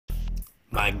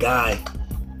My guy.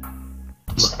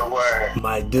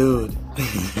 My dude.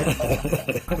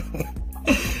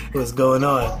 What's going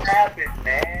on? What happened,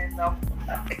 man?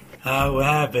 What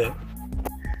happened?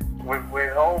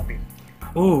 With homie.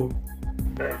 Ooh.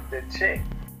 The chick.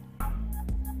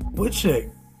 What chick?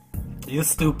 You're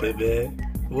stupid, man.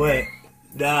 What?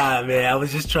 Nah, man. I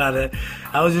was just trying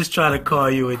to call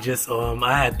you and just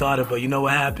I had thought about, you know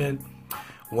what happened?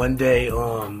 One day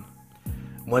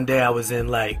I was in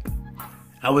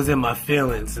my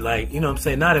feelings, like, you know what I'm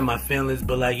saying? Not in my feelings,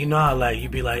 but like, you know how like you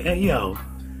be like, hey yo.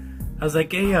 I was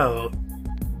like, hey yo,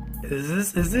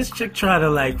 is this chick trying to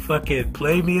like fucking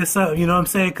play me or something? You know what I'm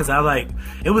saying? Cause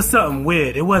it was something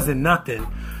weird. It wasn't nothing.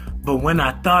 But when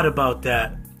I thought about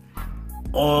that,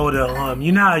 all the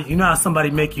you know how somebody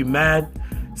make you mad,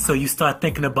 so you start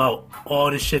thinking about all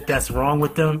the shit that's wrong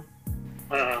with them.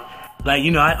 Like,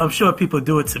 you know, I'm sure people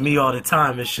do it to me all the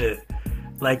time and shit.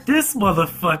 Like, this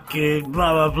motherfucking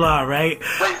blah, blah, blah, right?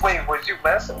 Wait, was you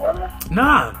messing with her?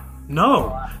 Nah,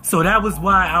 no. So that's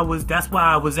why I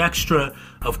was extra,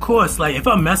 of course, like, if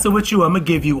I'm messing with you, I'm gonna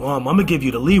give you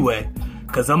the leeway.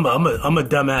 Cause I'm a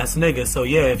dumbass nigga. So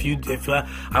yeah, if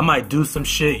I might do some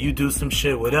shit, you do some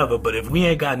shit, whatever. But if we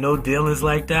ain't got no dealings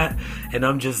like that, and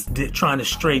I'm just trying to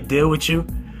straight deal with you,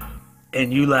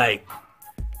 and you like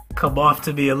come off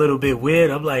to me a little bit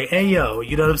weird, I'm like, hey yo,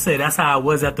 you know what I'm saying? That's how I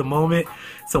was at the moment.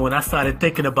 So when I started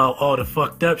thinking about all the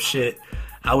fucked up shit,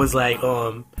 I was like,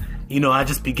 you know, I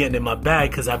just be getting in my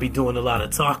bag because I be doing a lot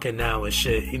of talking now and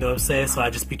shit. You know what I'm saying? So I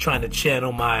just be trying to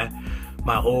channel my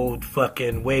old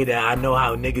fucking way that I know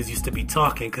how niggas used to be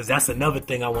talking. Because that's another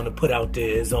thing I want to put out there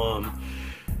is,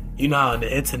 you know how on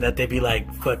the internet they be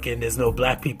like, fucking, there's no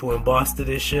black people in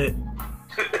Boston and shit.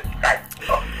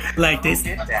 Like they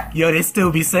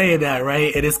still be saying that,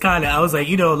 right? And it's kind of, I was like,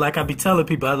 you know, like I be telling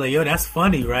people, I was like, yo, that's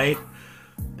funny, right?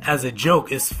 As a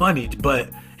joke, it's funny,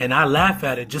 and I laugh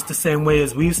at it just the same way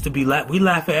as we used to be. We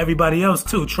laugh at everybody else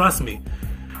too. Trust me.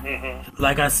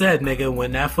 Like I said, nigga,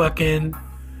 when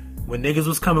niggas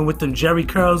was coming with them Jerry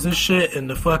curls and shit and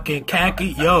the fucking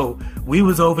khaki, yo, we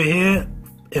was over here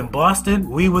in Boston.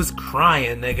 We was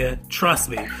crying, nigga. Trust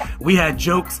me. We had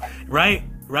jokes, right,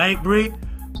 Bre?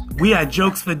 We had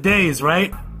jokes for days,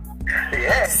 right?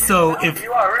 Yeah. So if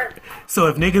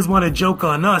niggas want to joke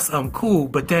on us, I'm cool.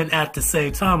 But then at the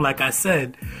same time, like I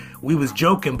said, we was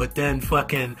joking. But then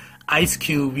fucking Ice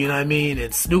Cube, you know what I mean,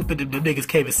 and Snoop and the niggas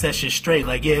came and set shit straight.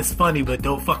 Like, yeah, it's funny, but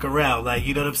don't fuck around. Like,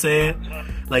 you know what I'm saying?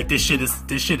 Like, this shit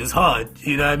is hard.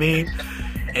 You know what I mean?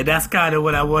 And that's kind of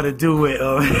what I want to do with.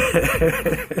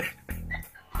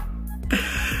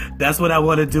 That's what I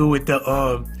want to do with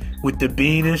the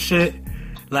Bean and shit.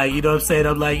 Like, you know what I'm saying?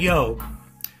 I'm like, yo,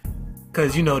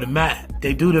 cause you know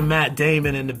they do the Matt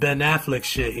Damon and the Ben Affleck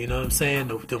shit, you know what I'm saying?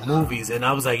 The movies. And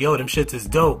I was like, yo, them shits is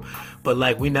dope. But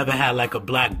like, we never had like a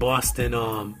Black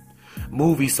Boston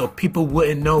movie, so people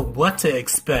wouldn't know what to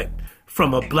expect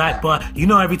from a black Boston. You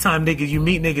know, every time you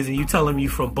meet niggas and you tell them you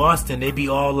from Boston, they be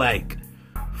all like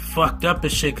fucked up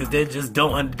and shit, cause they just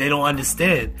don't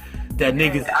understand that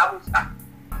niggas.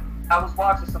 I was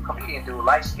watching some comedian dude,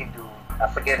 light skinned dude, I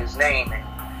forget his name, and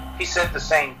he said the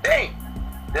same thing.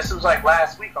 This was like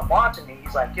last week. I'm watching it.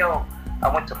 He's like, yo,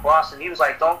 I went to Boston. He was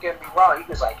like, don't get me wrong. He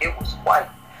was like, it was white.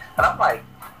 And I'm like,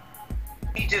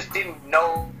 he just didn't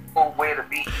know where to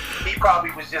be. He probably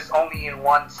was just only in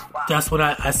one spot. That's what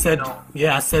I said. You know?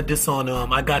 Yeah, I said this on,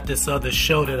 I got this other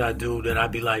show that I do that I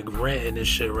be like ranting and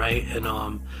shit, right? And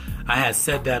I had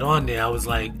said that on there. I was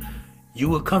like, you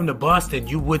would come to Boston,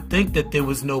 you would think that there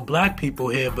was no black people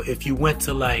here, but if you went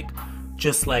to like,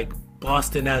 just like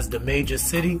Boston as the major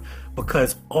city,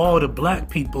 because all the black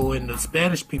people and the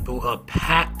Spanish people are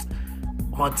packed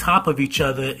on top of each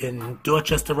other in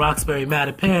Dorchester, Roxbury,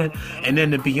 Mattapan. And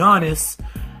then to be honest,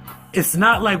 it's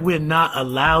not like we're not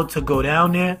allowed to go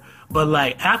down there, but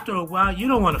like after a while, you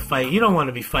don't want to fight. You don't want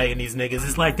to be fighting these niggas.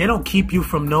 It's like they don't keep you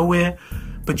from nowhere.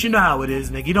 But you know how it is,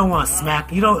 nigga. You don't want to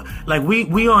smack. You don't like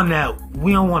we on that.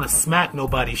 We don't want to smack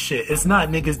nobody's shit. It's not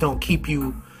niggas don't keep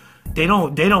you. They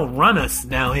don't run us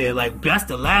down here. Like, that's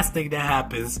the last thing that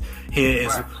happens here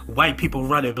is white people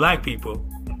running black people.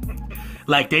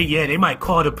 Like, they might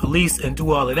call the police and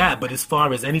do all of that, but as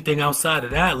far as anything outside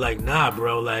of that, like, nah,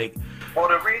 bro, like. Well,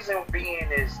 the reason being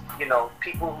is, you know,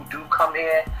 people who do come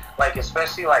here, like,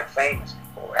 especially, like, famous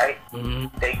people, right?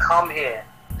 Mm-hmm. They come here,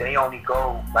 they only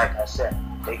go, like I said,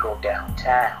 they go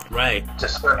downtown. Right. To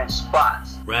certain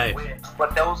spots. Right.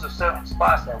 But those are certain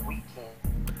spots that we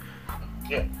can't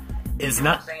get. It's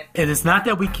not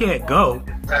that we can't go.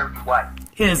 It's very white.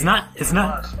 Yeah, it's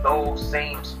not those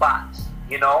same spots,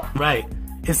 you know? Right.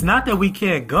 it's not that we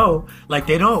can't go. Like,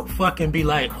 they don't fucking be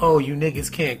like, oh, you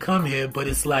niggas can't come here. But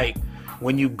it's like,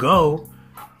 when you go,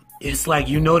 it's like,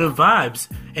 you know the vibes.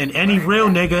 And any real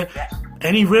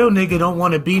nigga don't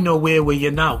want to be nowhere where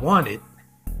you're not wanted.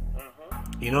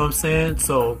 You know what I'm saying?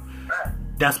 So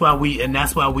that's why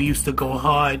we used to go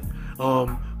hard.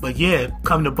 But yeah,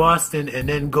 come to Boston and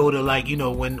then go to, like, you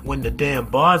know, when the damn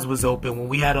bars was open, when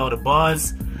we had all the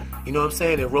bars, you know what I'm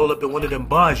saying, and roll up in one of them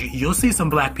bars, you'll see some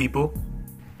black people.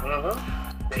 And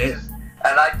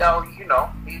I know, you know,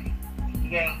 he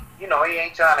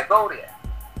ain't trying to go there.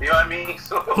 You know what I mean?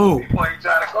 So who? People ain't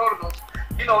trying to go to those,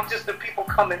 you know, just the people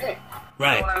coming in.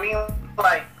 Right. You know what I mean?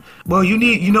 Like, well,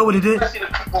 you know what it is? Especially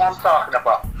the people I'm talking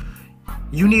about.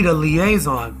 You need a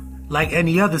liaison, like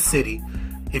any other city.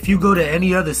 If you go to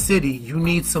any other city, you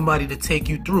need somebody to take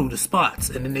you through the spots.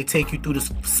 And then they take you through the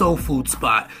soul food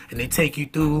spot. And they take you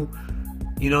through,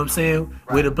 you know what I'm saying,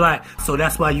 with a black. So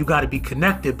that's why you got to be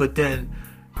connected. But then,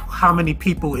 how many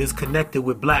people is connected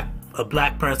with a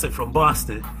black person from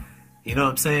Boston? You know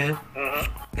what I'm saying?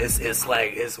 It's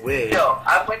like, it's weird. Yo,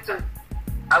 I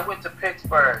went to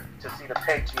Pittsburgh to see the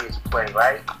Patriots play,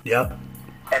 right? Yep.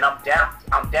 And I'm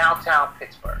downtown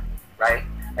Pittsburgh, right?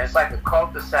 And it's like a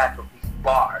cul-de-sac of these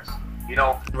bars, you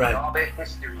know, right. And all their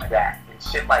history back and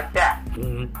shit like that.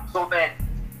 So then,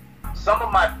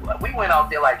 we went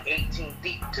out there like 18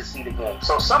 deep to see the game.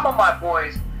 So some of my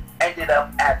boys ended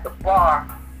up at the bar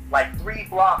like 3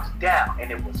 blocks down, and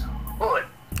it was hood.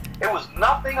 It was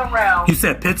nothing around. You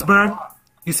said Pittsburgh?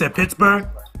 You said Pittsburgh?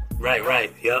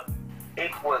 Right, yep.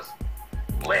 It was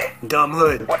lit. Dumb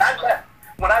hood. When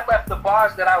I left the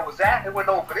bars that I was at and went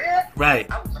over there, right.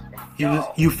 I was like,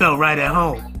 you felt right at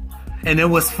home. And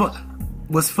then what's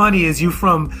funny is you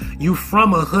from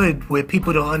a hood where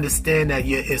people don't understand that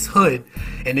it's hood,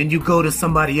 and then you go to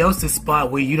somebody else's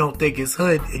spot where you don't think it's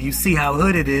hood, and you see how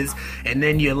hood it is, and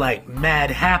then you're like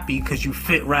mad happy because you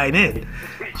fit right in.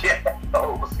 Yeah, it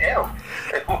was ill.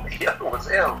 It was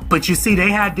ill. But you see,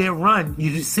 they had their run.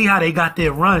 You see how they got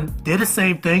their run. They're the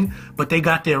same thing, but they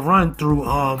got their run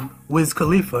through Wiz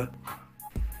Khalifa.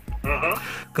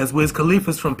 Because Wiz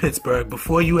Khalifa's from Pittsburgh.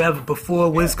 Before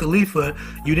Wiz Khalifa,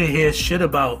 you didn't hear shit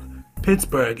about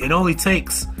Pittsburgh. It only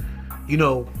takes, you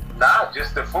know... Nah,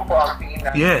 just the football team.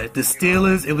 Yeah, the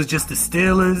Steelers. It was just the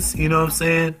Steelers, you know what I'm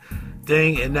saying?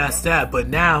 Thing, and that's that. But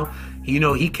now, you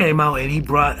know, he came out and he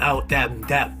brought out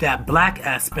that black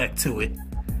aspect to it.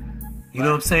 You know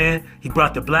what I'm saying? He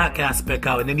brought the black aspect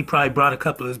out, and then he probably brought a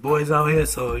couple of his boys out here.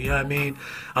 So, you know what I mean?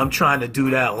 I'm trying to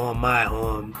do that on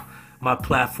my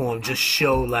platform, just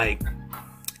show, like,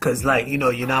 cause, like, you know,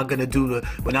 we're not gonna do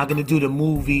the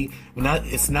movie.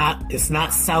 It's not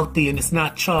Southie and it's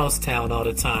not Charlestown all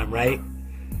the time, right?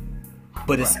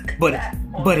 But it's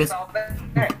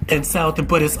in South,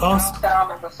 but it's also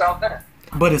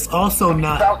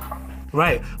not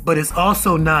right. But it's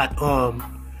also not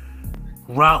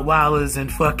Rottweilers and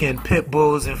fucking pit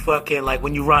bulls and fucking, like,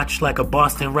 when you watch like a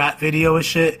Boston rap video and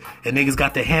shit, and niggas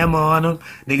got the hammer on them,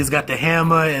 niggas got the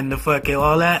hammer and the fucking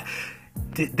all that.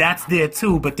 That's there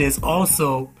too, but there's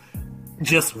also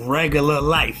just regular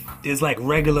life. There's like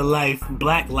regular life,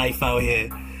 black life out here.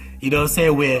 You know what I'm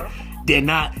saying? Where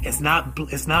it's not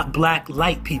black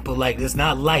light people. Like, it's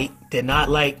not light. They're not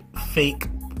like fake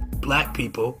black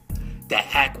people that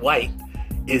act white.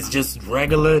 It's just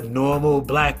regular, normal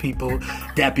black people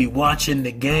that be watching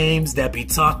the games, that be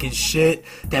talking shit,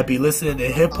 that be listening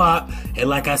to hip-hop. And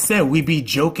like I said, we be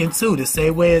joking too. The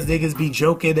same way as niggas be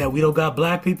joking that we don't got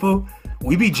black people,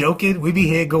 we be joking. We be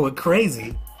here going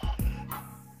crazy.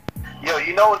 Yo,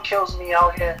 you know what kills me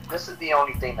out here? This is the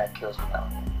only thing that kills me out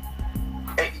here.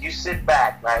 Hey, you sit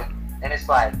back, right? And it's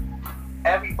like,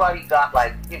 everybody got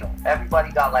like their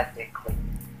clique.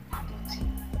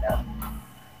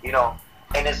 You know?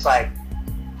 And it's like,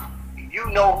 you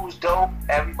know who's dope,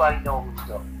 everybody know who's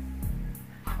dope.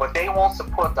 But they won't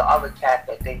support the other cat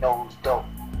that they know who's dope,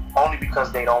 only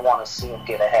because they don't want to see him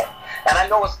get ahead. And I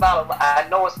know it's like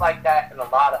that in a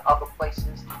lot of other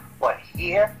places, but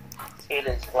here, it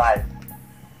is like,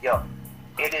 yo,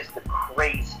 it is the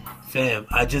crazy. Fam,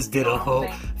 I just did a whole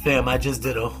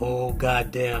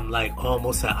goddamn, like,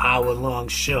 almost an hour-long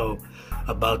show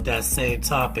about that same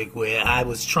topic, where I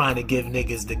was trying to give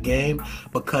niggas the game,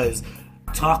 because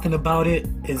talking about it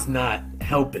is not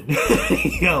helping.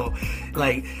 Yo,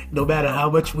 like, no matter how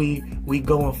much we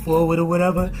going forward or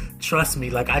whatever, trust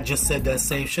me, like, I just said that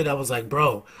same shit. I was like,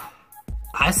 bro,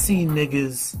 I seen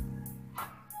niggas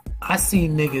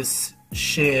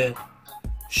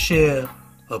share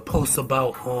a post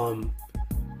about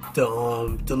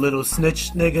the little snitch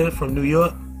nigga from New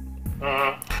York.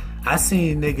 I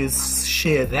seen niggas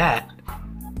share that,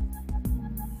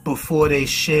 before they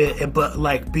share, and but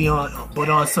like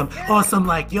on some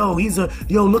like, yo,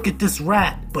 look at this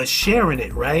rat, but sharing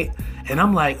it, right? And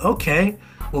I'm like, okay,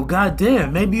 well,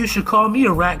 goddamn, maybe you should call me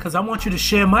a rat because I want you to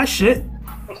share my shit.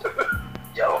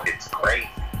 Yo, it's crazy.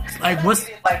 Like, what's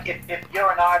like if you're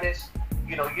an artist,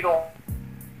 you know, you don't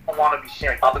want to be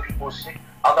sharing other people's shit,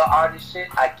 other artists' shit.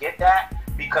 I get that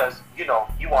because you know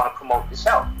you want to promote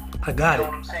yourself. I got you it.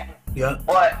 know what I'm saying? Yeah.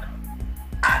 But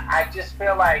I just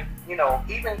feel like, you know,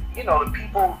 even, you know, the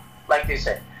people, like they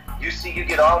said, you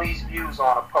get all these views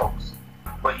on a post,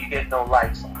 but you get no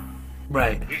likes on it.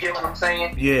 Right. You get what I'm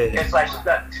saying? Yeah. It's like you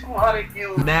got 200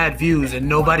 views. Mad views, and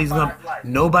nobody's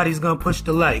gonna push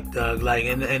the like, dog. Like,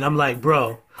 and I'm like,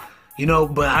 bro, you know,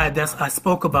 but I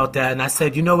spoke about that, and I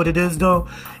said, you know what it is though?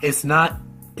 It's not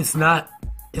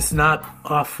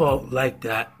our fault like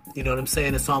that. You know what I'm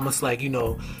saying? It's almost like, you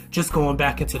know, just going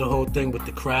back into the whole thing with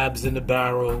the crabs in the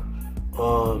barrel,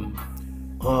 the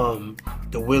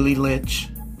Willie Lynch,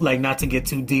 like, not to get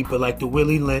too deep, but like the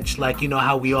Willie Lynch, like, you know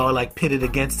how we all like pitted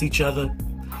against each other.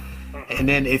 And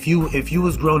then if you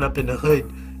was grown up in the hood,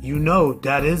 you know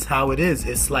that is how it is.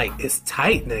 It's like, it's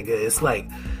tight, nigga. It's like,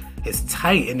 it's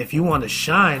tight. And if you want to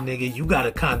shine, nigga, you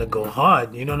gotta kind of go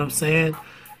hard. You know what I'm saying?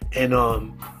 And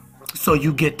so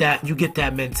you get that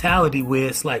mentality where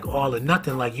it's like all or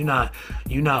nothing, like you're not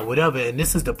whatever. And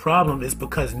this is the problem, is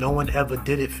because no one ever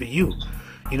did it for you.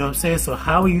 You know what I'm saying? So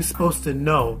how are you supposed to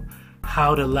know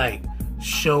how to like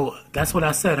show? That's what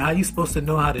I said. How are you supposed to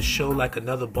know how to show like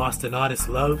another Boston artist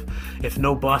love if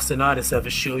no Boston artist ever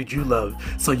showed you love?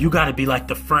 So you gotta be like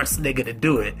the first nigga to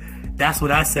do it. That's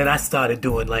what I said I started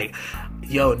doing. Like,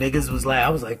 yo, niggas was like, I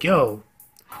was like, yo,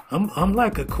 I'm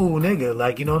like a cool nigga,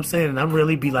 like, you know what I'm saying? And I'm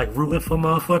really be like rooting for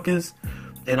motherfuckers,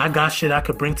 and I got shit I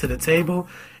could bring to the table,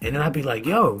 and then I'd be like,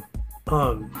 yo,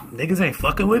 niggas ain't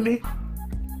fucking with me.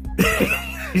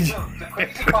 The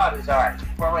crazy part is, alright,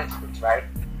 for instance, right?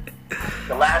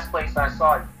 The last place I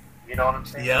saw you, you know what I'm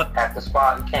saying? Yep. At the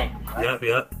spot in Cambridge, right?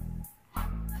 Yep.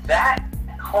 That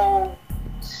whole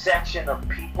section of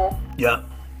people Yep.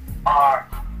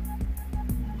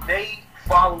 they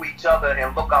follow each other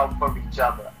and look out for each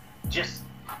other. Just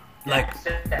like,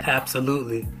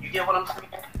 absolutely. You get what I'm saying?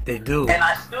 They do. And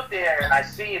I stood there and I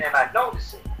see it and I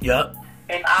notice it. Yep.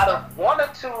 And out of one or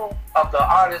two of the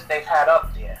artists they've had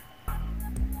up there,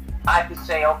 I could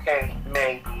say, okay,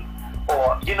 maybe,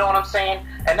 or, you know what I'm saying?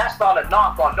 And that's not a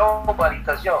knock on nobody,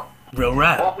 because, yo, real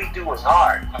rap, what we do is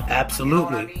hard. Absolutely. You know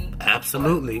what I mean?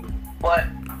 Absolutely. But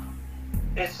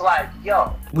it's like,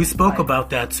 yo. We spoke about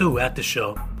that too at the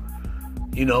show.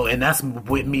 You know, and that's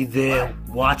with me there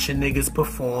watching niggas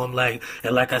perform, like,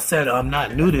 and like I said, I'm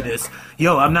not new to this.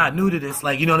 Yo, I'm not new to this,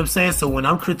 like, you know what I'm saying? So when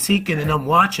I'm critiquing and I'm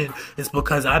watching, it's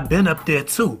because I've been up there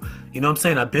too. You know what I'm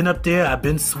saying? I've been up there, I've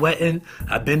been sweating,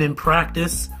 I've been in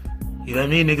practice. You know what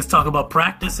I mean? Niggas talk about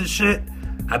practice and shit.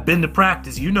 I've been to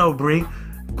practice, you know, Bre.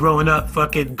 Growing up,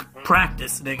 fucking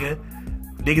practice, nigga.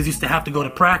 Niggas used to have to go to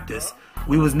practice.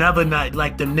 We was never not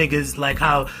like them niggas, like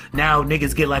how now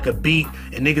niggas get like a beat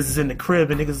and niggas is in the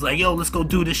crib and niggas like, yo, let's go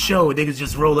do this show. And niggas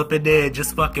just roll up in there and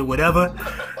just fucking whatever.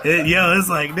 Yo, it's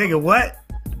like, nigga, what?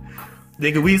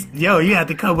 Nigga, you have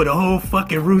to come with a whole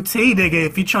fucking routine, nigga,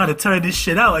 if you try to turn this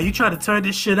shit out. Are you trying to turn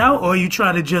this shit out, or are you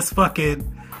trying to just fucking,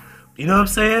 you know what I'm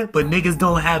saying? But niggas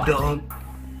don't have the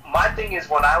My thing is,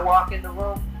 when I walk in the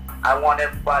room, I want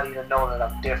everybody to know that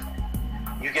I'm different.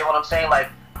 You get what I'm saying? Like,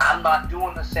 I'm not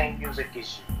doing the same music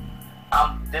as you.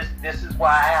 This is why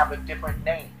I have a different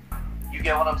name. You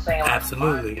get what I'm saying? Like,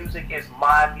 absolutely. My music is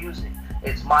my music.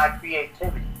 It's my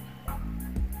creativity.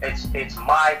 It's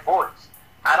my voice.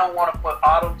 I don't want to put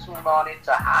auto-tune on it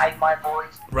to hide my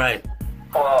voice. Right.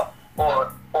 Or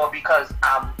because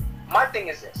my thing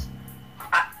is this.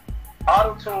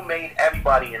 Auto-tune made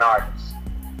everybody an artist.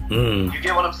 You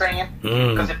get what I'm saying?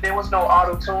 Because if there was no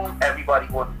auto-tune, everybody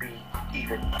wouldn't be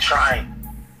even trying.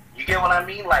 You get what I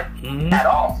mean? Like, at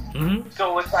all.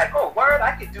 So it's like, oh, word,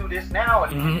 I could do this now,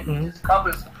 and it just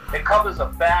covers a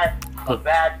bad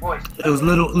voice. It was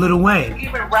Lil Wayne.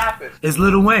 Even rappers. It's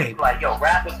Lil Wayne. Like, yo,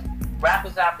 rappers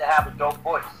have to have a dope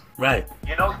voice. Right.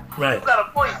 You know? Right. You got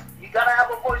a voice. You gotta have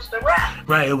a voice to rap.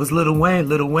 Right. It was Lil Wayne.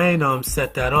 Lil Wayne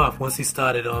set that off once he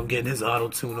started getting his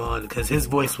auto-tune on, because his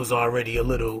voice was already a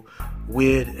little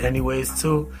weird anyways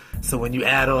too. So when you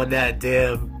add on that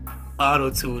damn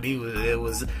auto-tune, he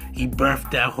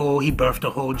birthed a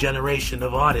whole generation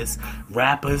of artists,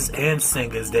 rappers and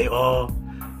singers. It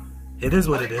is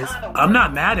what it is. I'm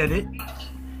not mad at it.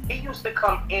 He used to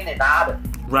come in and out of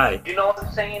it. Right. You know what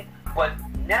I'm saying? But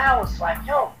now it's like,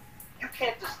 yo, you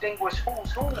can't distinguish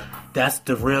who's who. That's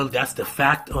the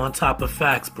fact on top of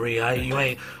facts, Bre. You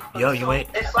ain't.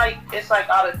 It's like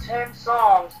out of 10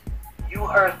 songs, you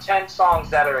heard 10 songs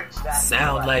that are exactly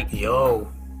sound like yo,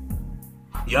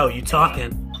 you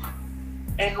talking.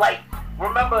 And like,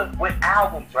 remember with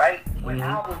albums, right? With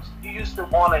albums, you used to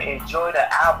want to enjoy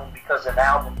the album because an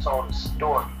album told a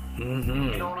story. You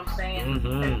know what I'm saying?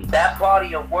 And that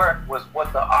body of work was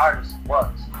what the artist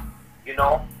was. You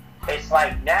know? It's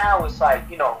like now, it's like,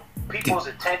 you know, people's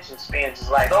attention spans is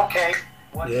like, okay,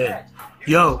 what's next?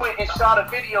 You just went and shot a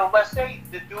video. Let's say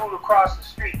the dude across the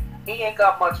street, he ain't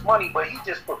got much money, but he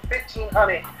just put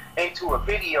 $1,500 into a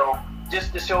video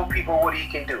just to show people what he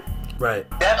can do. Right.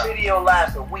 That video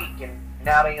lasts a week, and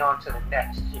now they on to the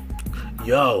next shit.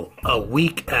 Yo, a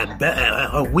week,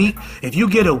 if you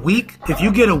get a week,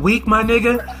 my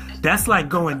nigga,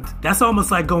 that's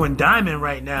almost like going diamond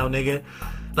right now, nigga.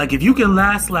 Like if you can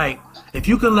last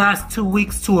 2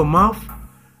 weeks to a month,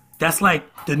 that's like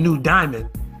the new diamond.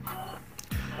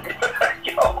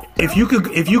 Yo. If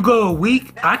you go a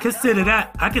week, I consider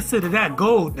that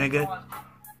gold, nigga.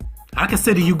 I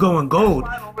consider you going gold.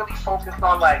 I don't really focus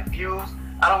on like views.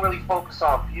 I don't really focus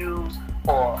on views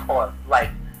or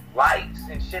like likes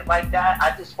and shit like that.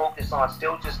 I just focus on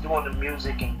still just doing the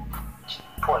music and keep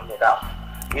putting it out.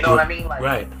 You know what I mean? Like,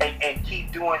 right. And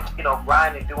keep doing, you know,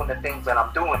 grinding, doing the things that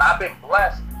I'm doing. I've been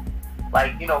blessed,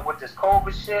 like, you know, with this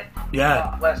COVID shit. Yeah.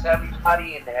 God bless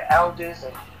everybody and their elders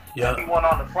and everyone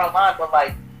on the front line. But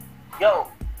like, yo,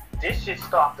 this shit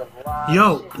stopped a lot.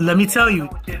 Yo, let me tell you.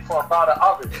 For a lot of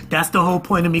others. That's the whole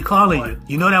point of me calling you.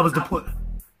 You know that was the point.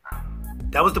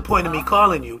 That was the point of me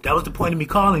calling you. That was the point of me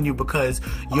calling you because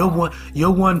you're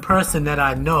one person that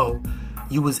I know.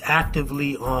 You was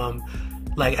actively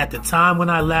like at the time when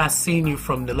I last seen you,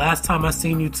 from the last time I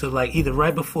seen you to like either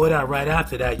right before that, right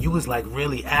after that, you was like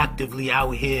really actively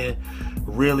out here,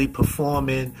 really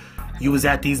performing. You was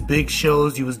at these big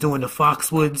shows. You was doing the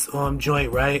Foxwoods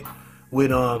joint, right?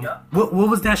 With what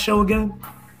was that show again?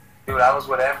 Dude, I was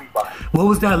with everybody. What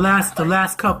was that the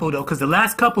last couple though? Because the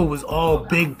last couple was all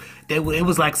big. It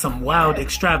was like some wild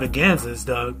extravaganzas,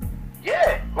 dog.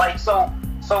 Yeah, like so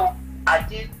I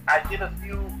did a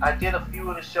few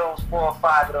of the shows, 4 or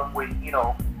 5 of them with, you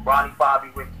know, Ronnie, Bobby,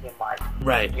 Ricky, and Mike.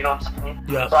 Right. You know what I'm saying?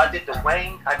 Yeah. So I did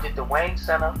the Wayne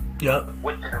Center. Yep.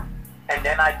 With them, and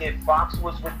then I did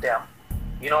Foxwoods with them.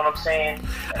 You know what I'm saying?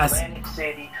 Atlantic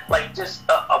City, like just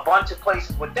a bunch of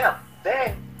places with them.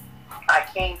 Then I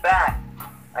came back,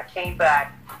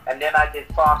 and then I did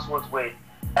Foxwoods with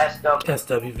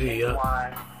SWV,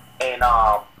 Ginuwine,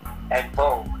 and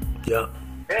Vogue. Yeah.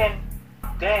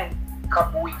 Then a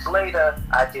couple weeks later,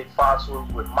 I did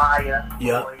Foxwoods with Maya,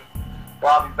 Boy,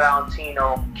 Bobby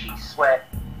Valentino, Keith Sweat.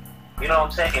 You know what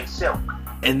I'm saying? And Silk.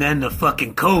 And then the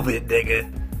fucking COVID, nigga.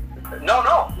 No,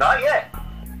 not yet.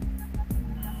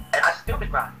 And I still been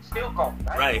grinding, still going,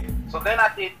 right? Right. So then I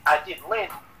did Lynn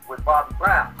with Bobby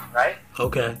Brown, right?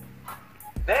 Okay.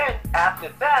 Then after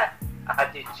that, I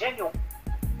did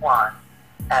Ginuwine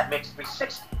at Mix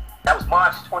 360. That was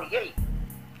March 28th.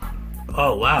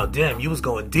 Oh wow, damn! You was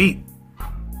going deep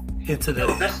into the.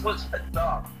 This was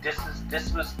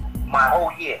This was my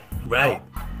whole year. Right.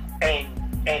 And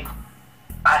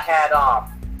I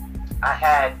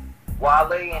had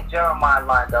Wale and Jeremiah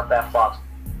lined up at Fox.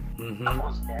 I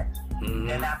was next.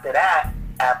 Then after that,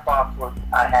 at Foxwood,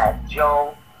 I had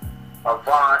Joe,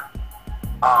 Avant.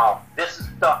 This is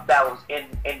stuff that was in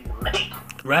the making.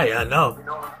 Right, I know. You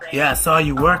know what I'm saying? Yeah, I saw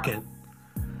you working.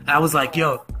 I was like,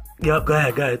 yo, go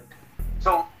ahead.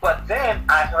 So, but then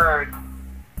I heard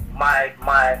my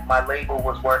label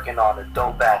was working on a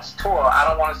Dope Ass tour. I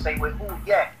don't want to say with who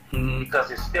yet, because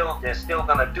they're still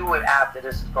gonna do it after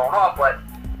this is going on. But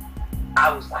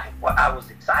I was like, I was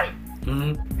excited.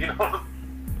 You know,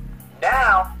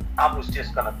 now I was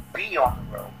just gonna be on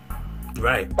the road.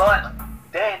 Right. But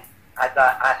then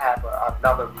I have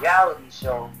another reality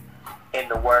show in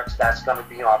the works that's gonna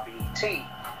be on BET.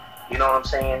 You know what I'm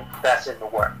saying? That's in the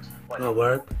works. No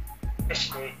work. This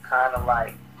shit kind of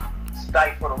like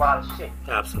stifled a lot of shit.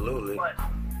 Absolutely.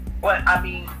 But I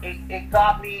mean, it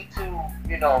got me to,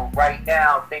 you know, right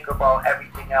now think about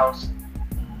everything else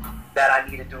that I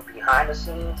need to do behind the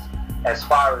scenes, as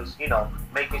far as, you know,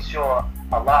 making sure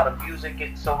a lot of music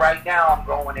gets. So right now I'm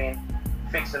going in,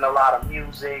 fixing a lot of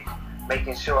music,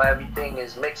 making sure everything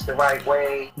is mixed the right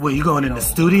way. Well, you going in the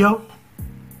studio?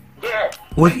 Yeah.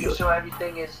 Making sure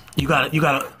everything is. You got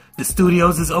the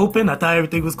studios is open. I thought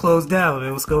everything was closed down.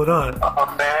 What's going on?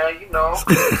 Man, you know.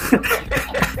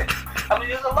 I mean,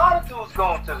 there's a lot of dudes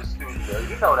going to the studio.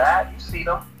 You know that. You see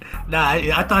them. Nah,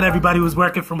 I thought everybody was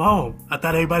working from home. Nah.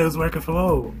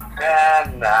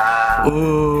 Ooh,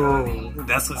 You know what I mean?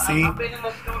 that's what. See, I've been in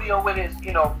the studio with it,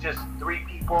 just 3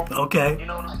 people. Okay. You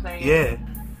know what I'm saying? Yeah.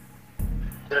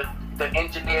 The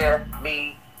engineer,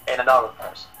 me, and another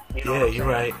person. You know You're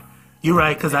right. You're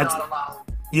right, cause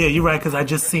you're right, cause I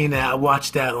just seen that. I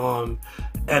watched that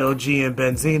Ed OG and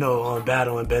Benzino on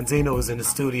battle, and Benzino was in the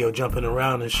studio jumping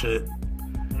around and shit.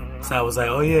 Mm-hmm. So I was like,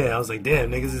 oh yeah, I was like, damn,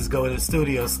 niggas is going to the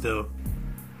studio still.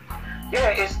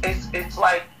 Yeah, it's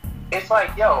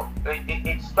like yo,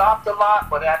 it stopped a lot,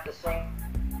 but at the same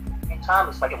time,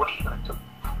 it's like, what are you gonna do?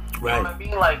 Right. You know what I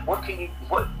mean? Like,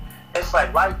 what? It's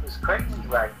like life is crazy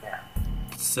right now.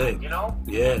 Sick. You know?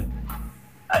 Yeah.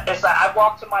 It's like I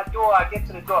walk to my door, I get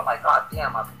to the door, I'm like, oh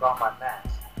damn, I forgot my mask.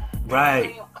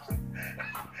 Right.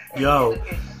 Yo,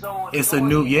 it's a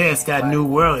new, it's that new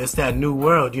world. It's that new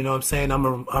world. You know what I'm saying?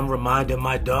 I'm reminding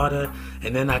my daughter,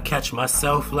 and then I catch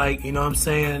myself, like, you know what I'm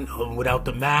saying, without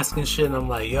the mask and shit. And I'm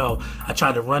like, yo, I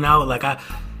try to run out, like I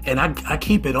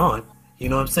keep it on. You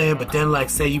know what I'm saying? But then, like,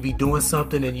 say you be doing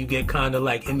something and you get kind of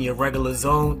like in your regular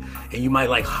zone, and you might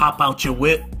like hop out your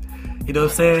whip. You know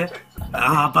what I'm saying?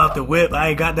 I hop out the whip. I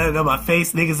ain't got nothing on my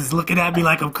face. Niggas is looking at me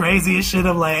like I'm crazy and shit.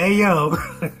 I'm like, hey, yo.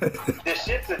 This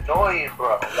shit's annoying,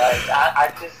 bro. Like,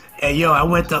 I just... Hey, yo, I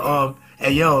went to,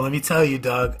 hey, yo, let me tell you,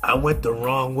 dog. I went the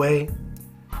wrong way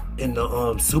in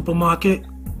the supermarket.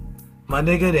 My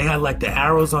nigga, they had like the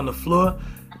arrows on the floor,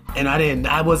 and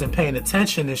I wasn't paying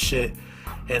attention and shit.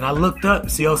 And I looked up,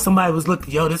 so yo, somebody was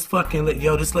looking,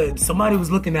 somebody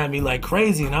was looking at me like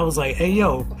crazy, and I was like, hey,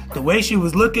 yo, the way she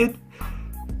was looking,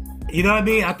 you know what I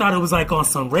mean? I thought it was like on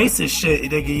some racist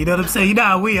shit, nigga. You know what I'm saying? You know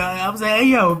how I was like, hey,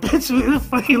 yo, bitch, what the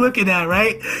fuck you looking at,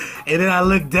 right? And then I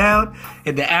looked down,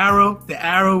 and the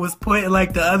arrow was pointing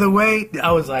like the other way.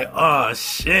 I was like, oh,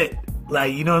 shit.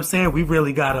 Like, you know what I'm saying? We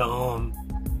really gotta,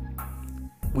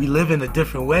 we live in a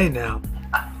different way now.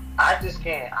 I just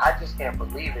can't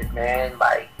believe it, man.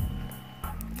 Like,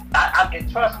 and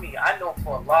trust me, I know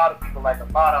for a lot of people, like a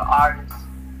lot of artists,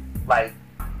 like,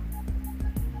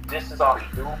 this is all they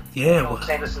do. Yeah. You know what I'm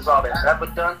saying? This is all they've ever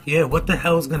done. Yeah, what the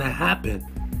hell's gonna happen?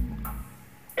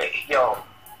 Yo,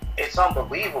 it's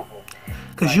unbelievable, man.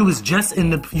 Cause like, you was just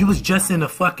in a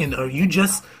fucking, or you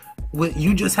just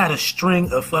had a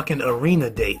string of fucking arena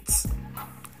dates.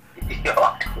 Yo.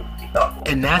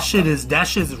 And that shit's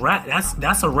rap.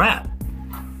 That's a rap.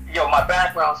 Yo, my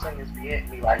background singers be hitting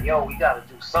me like, yo, we gotta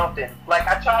do something. Like,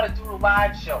 I try to do a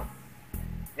live show.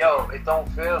 Yo, it don't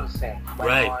feel the same. Like,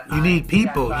 right. You need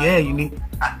people. Yeah, you need.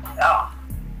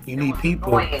 You need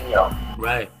people. Annoying, yo.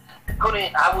 Right.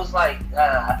 I was like,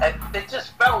 it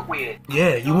just felt weird.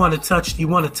 Yeah, you want to touch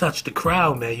the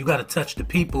crowd, man. You got to touch the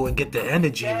people and get the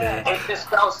energy, man. It just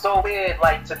felt so weird,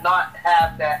 like, to not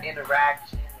have that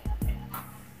interaction.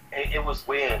 It was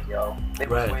weird, yo. It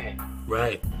was weird.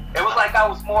 Right. It was like I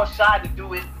was more shy to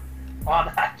do it on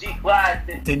IG Live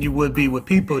than you would be with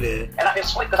people there. And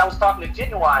it's sweet because I was talking to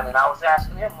Ginuwine and I was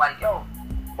asking him, like, yo,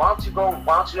 why don't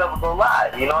you ever go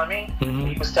live? You know what I mean? Mm-hmm.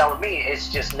 He was telling me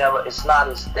it's not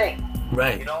his thing.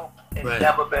 Right. You know? It's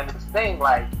never been his thing.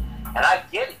 Like, and I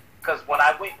get it. Because when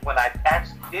I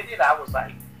actually did it, I was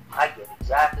like, I get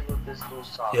exactly what this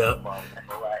dude's talking about.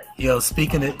 Right. Yo,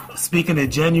 speaking of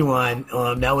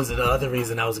Ginuwine, that was the other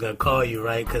reason I was gonna call you,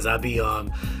 right? Because I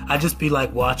just be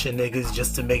like watching niggas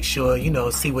just to make sure,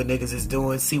 see what niggas is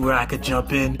doing, see where I could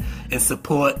jump in and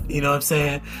support. You know what I'm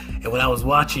saying? And when I was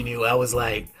watching you, I was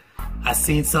like, I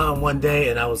seen something one day,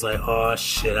 and I was like, oh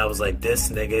shit! I was like, this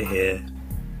nigga here.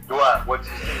 What? What'd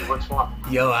you see? Which one?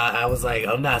 Yo, I was like,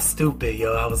 I'm not stupid,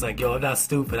 yo. I was like, yo, I'm not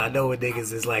stupid. I know what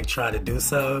niggas is like trying to do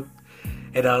something.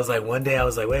 And I was like, one day I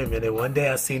was like, wait a minute. One day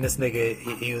I seen this nigga,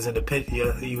 he was in the pit,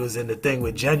 he was in the thing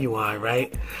with Ginuwine,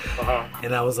 right? Uh-huh.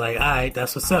 And I was like, all right,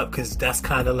 that's what's up, because that's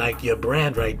kind of like your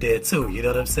brand right there, too. You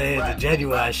know what I'm saying? Right. The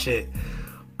Ginuwine shit.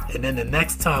 And then the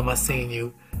next time I seen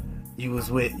you, you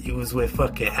was with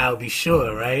fucking R&B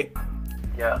Sure, right?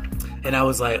 Yeah. And I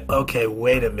was like, okay,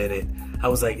 wait a minute. I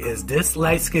was like, is this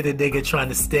light-skinned nigga trying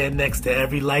to stand next to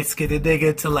every light-skinned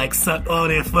nigga to like suck on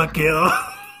their fucking...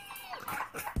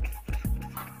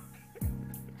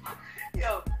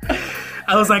 Yo.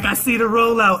 I was like, I see the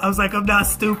rollout. I was like, I'm not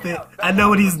stupid. I know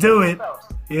what he's doing.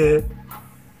 Yeah.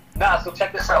 Nah, so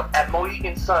check this out. At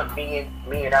Mohegan Sun, me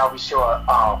and R&B Sure,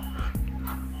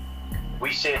 we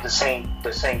shared the same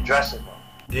dressing room.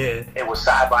 Yeah. It was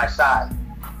side by side.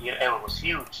 And it was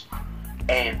huge.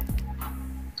 And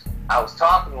I was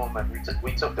talking to him and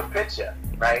we took the picture,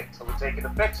 right? So we're taking the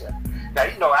picture.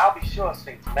 Now, R&B Sure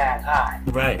sings mad high.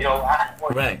 Right.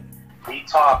 Right. He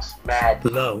talks mad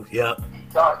low, yep. He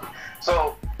talks.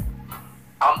 So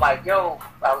I'm like, yo,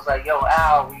 I was like, yo,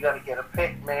 Al, we gotta get a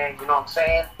pic, man. You know what I'm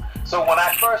saying? So when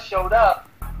I first showed up,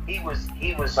 he was.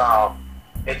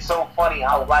 It's so funny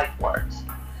how life works.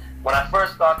 When I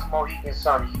first got to Mohegan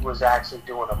Sun, he was actually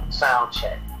doing a sound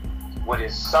check with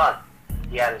his son.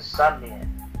 He had his son there,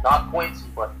 not Quincy,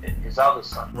 but his other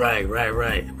son. Right.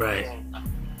 And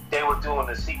they were doing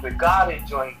the Secret Garden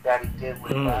joint that he did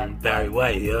with Barry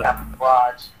White. Yeah,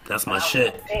 Garage. That's my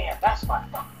shit. Like, damn, that's my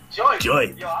fucking joint. Yo, I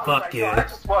was fuck like, yeah. Yo, I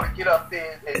just want to get up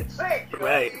there and sing. You know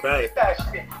Right. That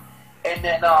shit. And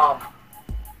then,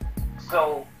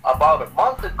 so about a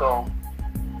month ago,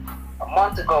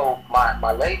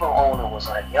 my label owner was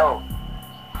like, yo,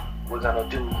 we're gonna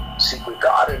do Secret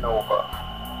Garden over.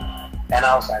 And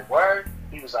I was like, word?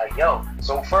 He was like, yo.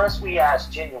 So first we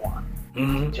asked Ginuwine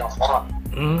to jump on.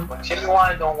 But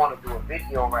Ginuwine don't want to do a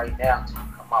video right now to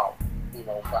come out, you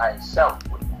know, by himself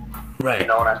with him. Right. You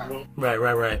know what I mean?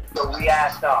 Right. So we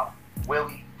asked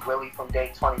Willie from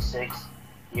Day 26,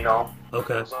 you know.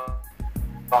 Okay.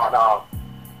 On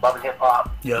Love and Hip Hop.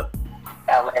 Yep.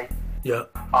 LA.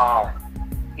 Yep.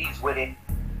 He's with it.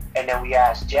 And then we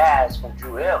asked Jazz from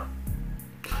Drew Hill.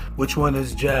 Which one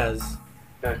is Jazz?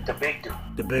 The big dude.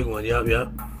 The big one, yep.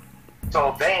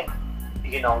 So then,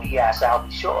 you know, he asked Al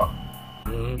B. Shore.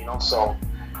 You know, so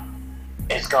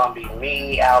it's gonna be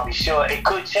me, Al B. Shore. It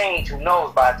could change, who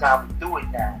knows, by the time we do it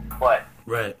now. But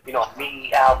right. You know,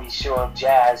 me, Al B. Shore,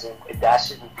 Jazz, and that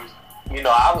shouldn't be. You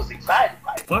know, I was excited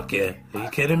by it. Fuck yeah! Are you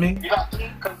kidding me? You know what I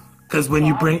mean? Because when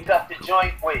you bring up the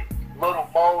joint with Little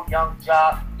Mo, Young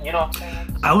Jock, you know what I'm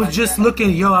saying? I was just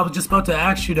looking, I was just about to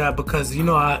ask you that because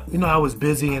I was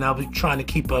busy and I was trying to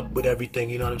keep up with everything,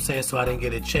 you know what I'm saying? So I didn't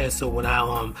get a chance. So when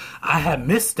I had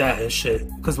missed that and shit,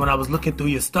 because when I was looking through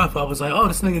your stuff, I was like, oh,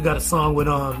 this nigga got a song with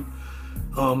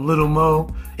Little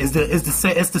Mo. It's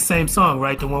the same song,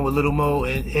 right? The one with Little Mo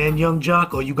and Young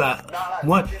Jock, or you got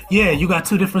one? Yeah, you got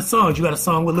two different songs. You got a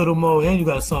song with Little Mo and you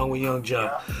got a song with Young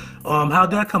Jock. How'd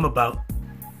that come about?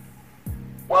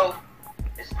 Well,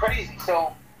 it's crazy.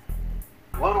 So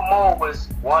Little Mo was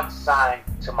once signed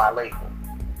to my label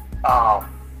a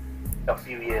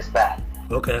few years back.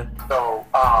 Okay. So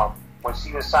when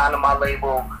she was signed to my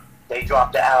label, they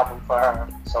dropped the album for her.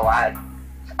 So I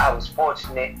was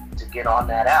fortunate to get on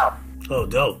that album. Oh,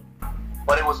 dope.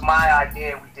 But it was my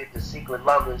idea. We did the Secret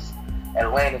Lovers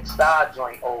Atlantic Star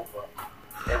joint over.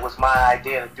 It was my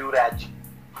idea to do that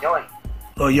joint.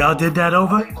 Oh, y'all did that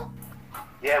over?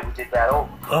 Yeah, we did that over.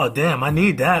 Oh, damn, I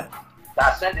need that.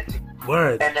 I sent it to you.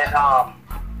 Word. And then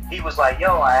he was like,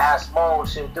 yo, I asked Mo if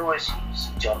she'll do it. She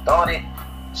jumped on it.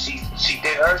 She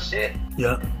did her shit.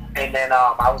 Yeah. And then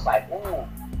I was like, ooh,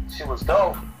 she was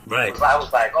dope. Right. I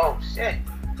was like, oh, shit.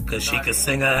 Because she could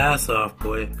sing her ass off,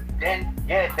 boy. Then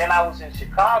I was in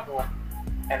Chicago,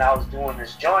 and I was doing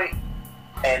this joint,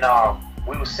 and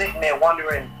we were sitting there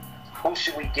wondering who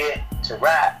should we get to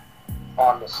rap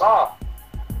on the song.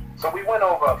 So we went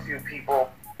over a few people,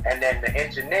 and then the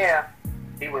engineer,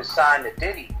 he was signed to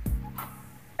Diddy,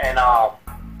 and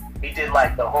he did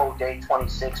like the whole Day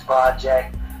 26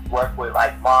 project, worked with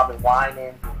like Marvin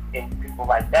Wine and people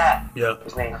like that. Yeah.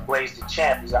 His name is Blaze the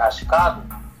Champ. He's out of Chicago.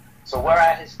 So we're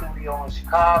at his studio in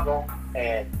Chicago,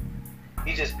 and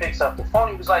he just picks up the phone.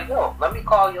 He was like, yo, let me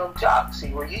call Young Jock, see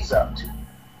what he's up to.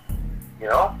 You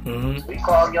know? Mm-hmm. So we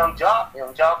called Young Jock.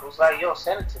 Young Jock was like, yo,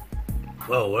 send it to me.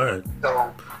 Well, word.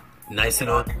 So nice and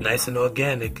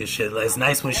organic and shit. Like, it's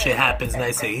nice when shit happens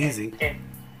nice and easy. And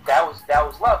that was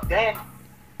love. Then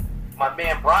my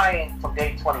man Brian from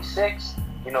Day 26,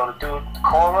 you know, the dude, the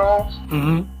cornrows.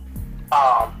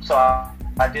 Mm-hmm. So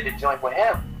I did a joint with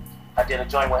him. I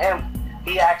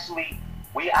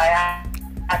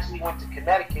actually went to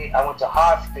Connecticut. I went to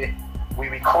Hartford. We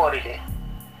recorded it.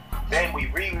 Then we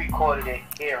re-recorded it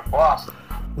here in Boston.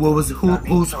 Who was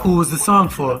the song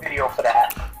for? Video for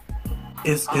that.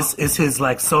 Is his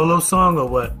like solo song or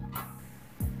what?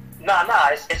 Nah,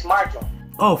 it's my joint.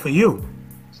 Oh, for you.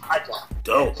 It's my joint.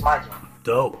 Dope. Yeah, it's my joint.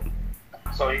 Dope.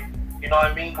 So you know what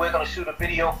I mean? We're gonna shoot a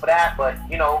video for that, but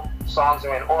you know, songs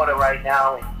are in order right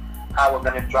now and how we're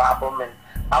gonna drop them. And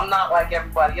I'm not like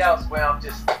everybody else where I'm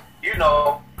just, you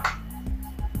know,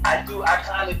 I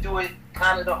kind of do it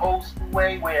kind of the old school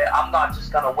way where I'm not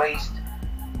just gonna waste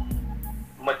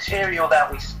material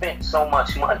that we spent so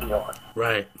much money on.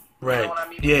 Right. You know what I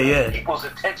mean? Yeah. People's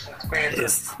attention span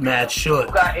is mad short.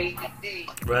 Who got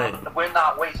ADD? Right. We're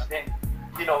not wasting,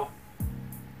 you know,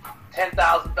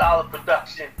 $10,000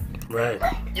 production. Right.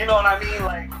 You know what I mean?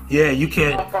 Like, yeah, you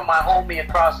can't. Come from my homie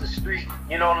across the street.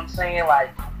 You know what I'm saying?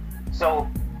 Like, so,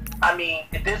 I mean,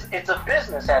 it's a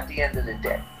business at the end of the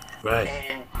day. Right.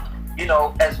 And, you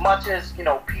know, as much as, you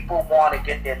know, people want to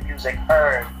get their music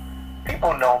heard,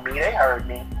 people know me. They heard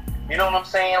me. You know what I'm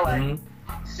saying? Like,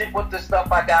 sit with the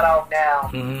stuff I got out now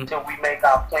till we make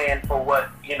our plan for what,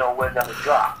 you know, we're gonna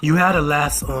drop. You had your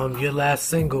last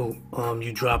single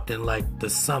you dropped in like the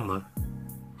summer,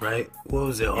 right? What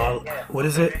was it? What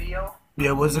is it? Video?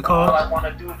 Yeah, what's it called? All I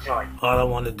Wanna Do joint. All I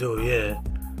Wanna Do, yeah.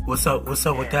 What's up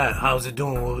with that? How's it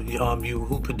doing?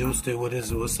 Who produced it? What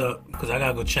is it? What's up? Because I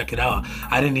gotta go check it out.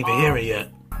 I didn't even hear it yet.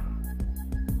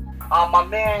 My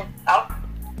man,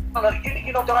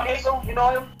 you know Don Hazel? You know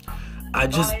him? I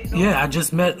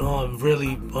just met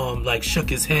really like shook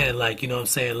his hand, like, you know what I'm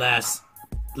saying,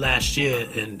 last year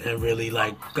and really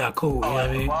like got cool, you know what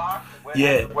I mean?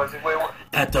 Yeah.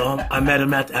 At the I met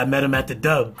him at the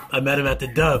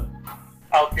Dub.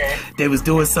 Okay. They was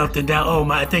doing something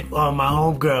down I think my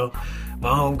homegirl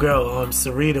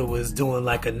Sarita was doing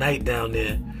like a night down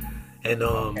there. And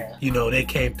you know, they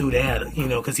came through. They had, you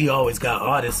know, because he always got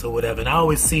artists or whatever, and I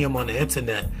always see him on the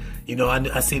internet. You know,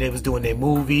 I see they was doing their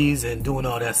movies and doing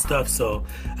all that stuff. So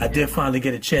I did finally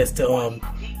get a chance to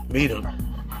meet him.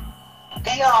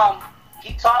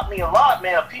 He taught me a lot,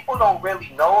 man. People don't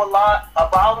really know a lot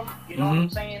about him. You know what I'm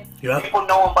saying? Yep. People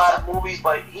know him by the movies,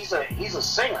 but he's a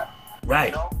singer,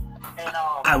 right? You know?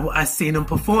 And I seen him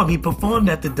perform. He performed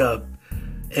at the Dub.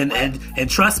 And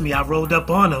trust me, I rolled up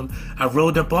on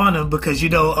him because, you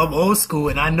know, I'm old school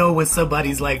and I know when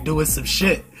somebody's like doing some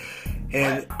shit,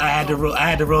 and I had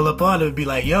to roll up on him and be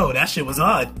like, yo, that shit was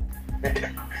hard.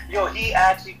 Yo, he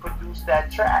actually produced that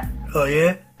track. Oh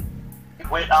yeah?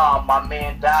 With my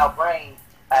man Dow Brain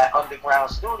at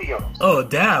Underground Studios. Oh,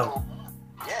 Dow.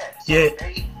 Yeah.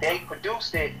 They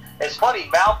produced it. It's funny,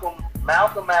 Malcolm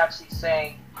actually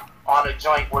sang on a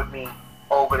joint with me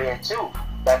over there too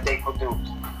that they produced.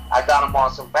 I got him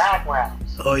on some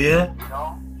backgrounds. Oh yeah? You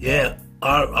know? Yeah.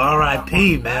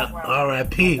 R.I.P. man.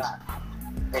 R.I.P.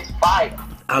 It's fire.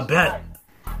 I bet.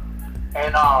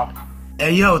 And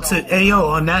Hey yo,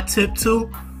 on that tip too.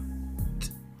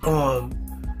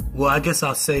 Well, I guess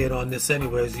I'll say it on this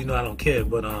anyways. You know I don't care,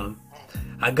 but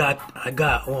I got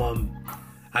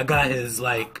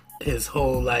his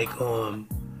whole like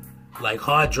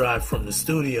hard drive from the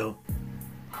studio.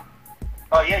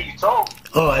 Oh yeah, you told me.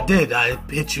 Oh, I did. I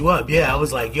hit you up. Yeah, I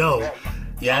was like, yo,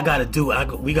 yeah, I gotta do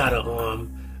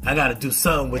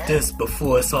something with this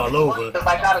before it's all over. Because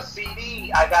I got a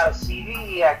CD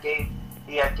he had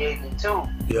gave me too.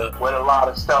 Yeah. With a lot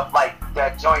of stuff like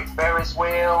that joint Ferris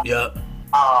wheel. Yep.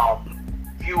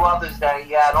 Few others that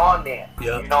he had on there.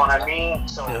 Yep. You know what I mean?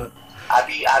 So I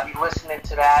be listening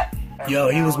to that. Yo,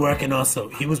 he was working on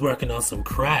some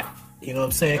crack. You know what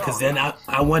I'm saying? Because then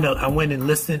I went and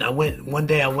listened. One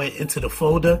day I went into the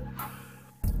folder.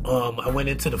 I went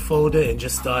into the folder and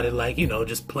just started like, you know,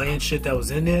 just playing shit that was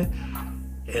in there.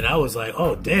 And I was like,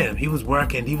 oh damn, he was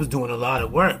working. He was doing a lot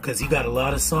of work because he got a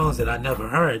lot of songs that I never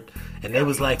heard, and they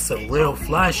was like some real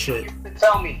fly shit. He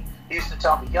used to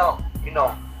tell me, yo, you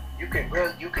know, you can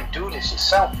do this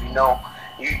yourself. You know,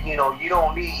 you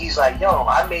don't need. He's like, yo,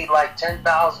 I made like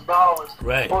 $10,000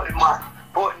 right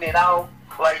putting it out.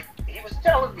 Like he was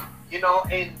telling me, you know.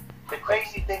 And the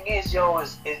crazy thing is, yo,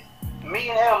 is me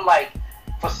and him, like,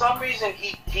 for some reason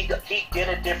he get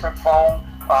a different phone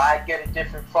or I get a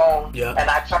different phone, yeah. And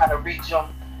I try to reach him,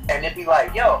 and it'd be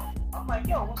like, yo, I'm like,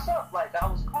 yo, what's up? Like, I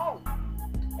was calling you.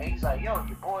 And he's like, yo,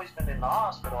 your boy's been in the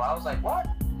hospital. I was like, what?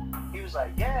 He was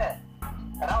like, yeah.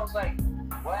 And I was like,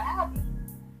 what happened?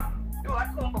 Dude, I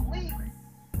couldn't believe it.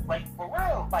 Like, for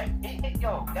real. Like,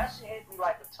 yo, that shit hit me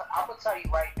like I'm going to tell you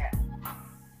right now.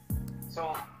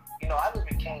 So, you know, I live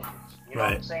in Cambridge. You know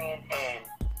what I'm saying? And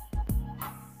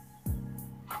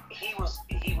he was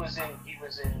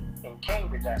in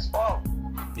Cambridge at Sparrow.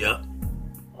 Yep.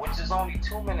 Which is only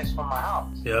 2 minutes from my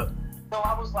house. Yep. So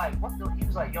I was like, what the? He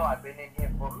was like, yo, I've been in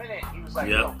here for a minute. He was like,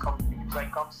 yo, come. He was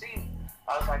like, come see me.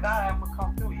 I was like, all right, I'm gonna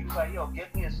come through. He was like, yo,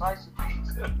 get me a slice of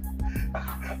pizza.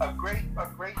 a great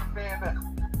fan.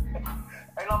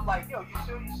 And I'm like, yo, you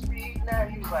sure you should be eating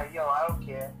that? He was like, yo, I don't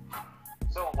care.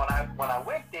 So when I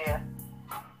went there,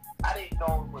 I didn't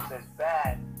know it was as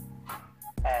bad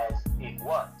as it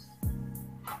was.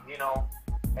 You know,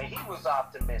 and he was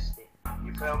optimistic.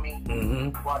 You feel me? Mm-hmm.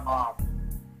 But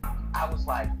I was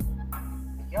like,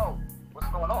 yo, what's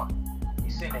going on?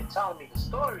 He's sitting there telling me the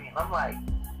story, and I'm like,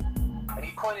 and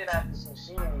he pointed at this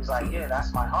machine, and he's like, yeah,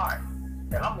 that's my heart.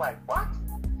 And I'm like, what?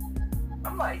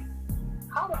 I'm like,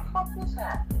 how the fuck this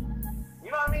happened?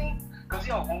 You know what I mean? Because,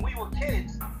 yo, when we were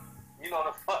kids, you know,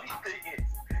 the funny thing is,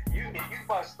 you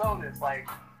must know this, like,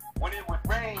 when it would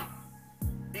rain,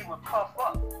 he would puff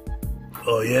up.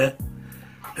 Oh yeah.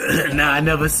 Nah, I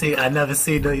never see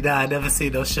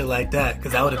no shit like that.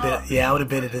 Cause I would have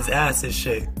been in his ass and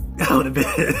shit. I would have been.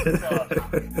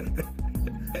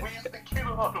 We used to get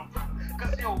on him.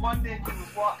 Because, one day we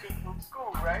was walking from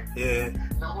school, right? Yeah.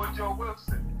 The Woodrow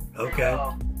Wilson. Okay.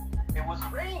 And, it was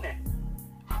raining.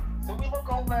 So we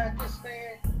look over at this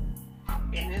man,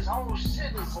 and his whole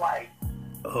shit is like...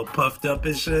 Oh, puffed up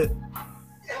and shit?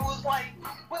 It was like,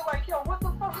 we're like, yo, what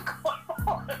the fuck is going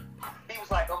on? He was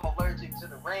like, I'm allergic to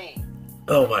the rain.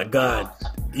 Oh my God.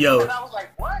 Yo. And I was like,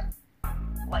 what?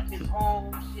 Like his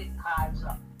whole shit hides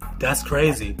up. That's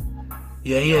crazy.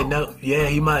 Yeah,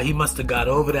 he must have got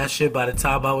over that shit by the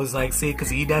time I was like, see, because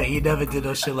he never did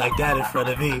no shit like that in front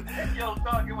of me. Yo,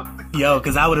 dog, it was... Yo,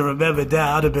 because I would have remembered that.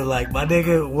 I would have been like, my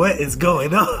nigga, what is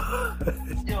going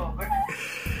on? Yo,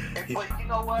 but you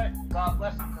know what? God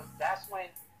bless him, because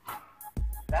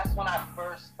that's when I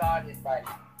first started, like,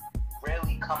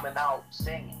 really coming out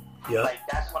singing. Yep. Like,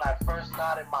 that's when I first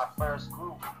started my first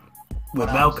group. With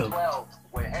when Malcolm. I was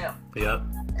 12, with him. Yep.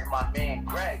 And my man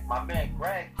Greg,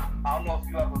 I don't know if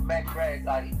you ever met Greg.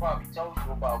 He probably told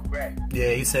you about Greg.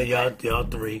 Yeah, he said y'all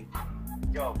three.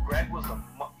 Yo, Greg was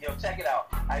check it out.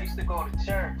 I used to go to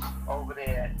church over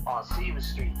there on Seaver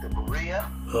Street, the Berea.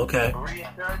 Okay. The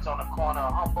Berea Church on the corner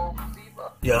of Humboldt and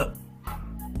Seaver. Yep.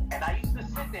 And I used to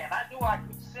sit there, and I knew I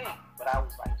could sing, but I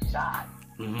was like shy.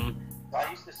 Mm-hmm. So I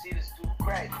used to see this dude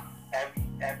Greg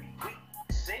every week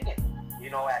singing,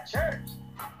 at church.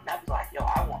 And I'd be like, yo,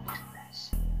 I want to do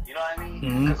this. You know what I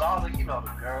mean? Because all the,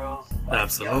 the girls. Like,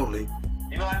 absolutely.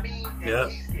 You know what I mean?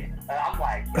 And I'm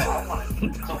like, yo, I want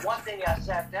to. So one day I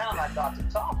sat down, I got to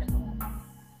talking to him.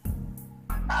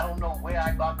 I don't know where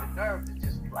I got the nerve to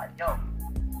just be like, yo,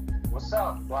 what's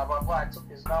up? Blah, blah, blah. I took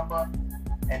his number,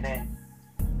 and then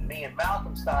me and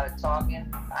Malcolm started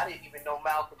talking. I didn't even know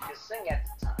Malcolm could sing at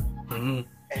the time. Mm-hmm.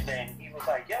 And then he was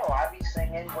like, yo, I be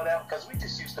singing, whatever, because we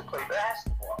just used to play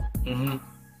basketball. Mm-hmm.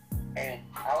 And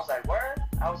I was like, word?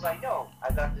 I was like, yo,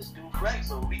 I got this dude Greg,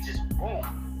 so we just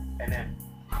boom. And then,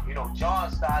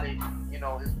 John started,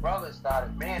 his brother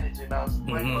started managing us,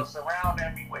 bringing us around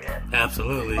everywhere.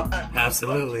 Absolutely.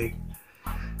 Absolutely.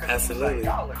 Absolutely. Like,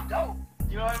 y'all are dope.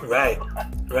 You know what I mean? Right.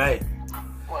 Right.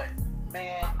 But,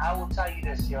 man, I will tell you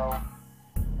this, yo.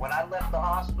 When I left the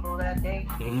hospital that day,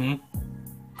 mm-hmm.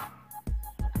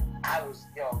 I was,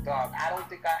 dog, I don't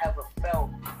think I ever felt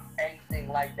anything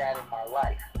like that in my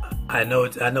life. I know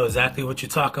exactly what you're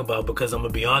talking about, because I'm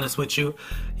gonna be honest with you,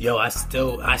 yo, I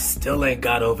still ain't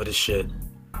got over the shit.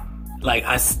 Like,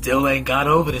 I still ain't got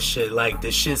over the shit. Like,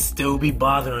 the shit still be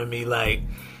bothering me. Like,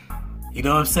 you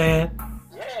know what I'm saying?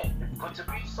 Yeah, but to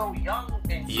be so young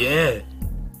and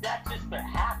that just been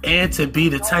happening. And to be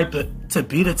the type of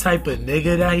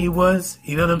nigga that he was,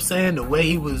 you know what I'm saying? The way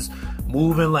he was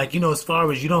moving, like, as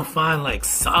far as you don't find like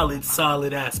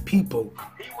solid ass people.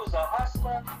 He was a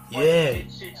hustler. Yeah. He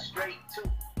did shit straight too.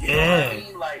 Yeah. You know what I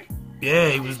mean? Like, yeah,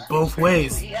 he was both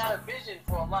ways. He had a vision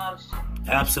for a lot of shit.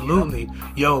 Absolutely.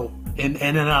 Yo, and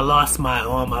then I lost my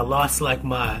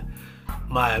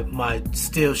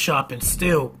steel sharp and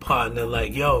steel partner.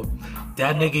 Like, yo,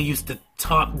 that nigga used to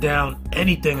talk down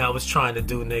anything I was trying to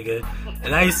do, nigga.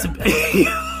 And I used to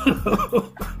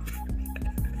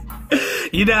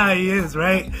you know how he is,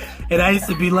 right? And I used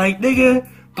to be like, nigga,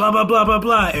 blah, blah, blah, blah,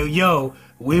 blah. And yo,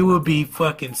 we would be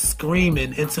fucking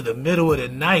screaming into the middle of the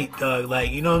night, dog.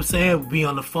 Like, you know what I'm saying? We'd be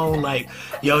on the phone like,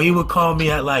 yo, he would call me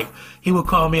at like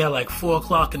 4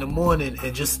 o'clock in the morning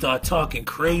and just start talking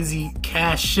crazy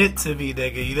cash shit to me,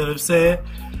 nigga. You know what I'm saying?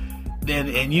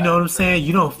 And you know what I'm saying?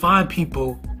 You don't find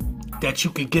people that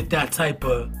you could get that type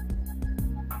of...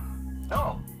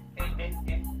 No.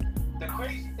 And the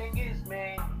crazy thing is,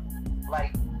 man,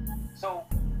 like, so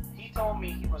he told me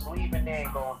he was leaving there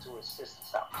and going to his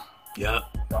sister's house. Yeah.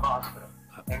 The hospital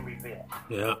in Revere.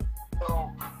 Yeah. So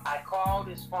I called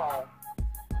his phone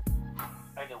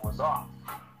and it was off.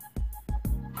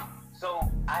 So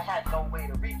I had no way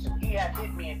to reach him. He had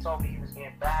hit me and told me he was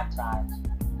getting baptized.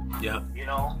 Yeah.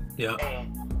 Yeah.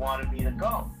 And wanted me to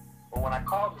go. But when I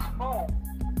called his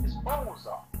phone was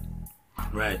off.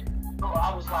 Right. So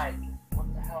I was like,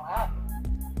 what the hell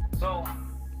happened? So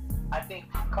I think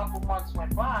a couple months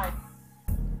went by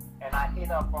and I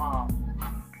hit up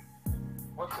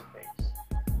what's her face?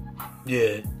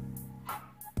 Yeah.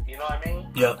 You know what I mean?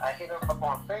 Yeah. I hit her up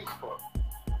on Facebook.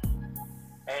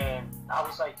 And I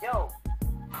was like, yo,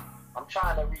 I'm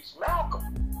trying to reach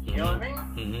Malcolm. You know what I mean?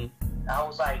 Mm-hmm. I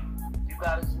was like, you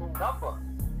got his new number?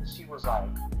 And she was like,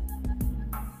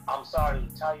 I'm sorry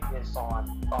to tell you this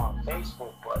on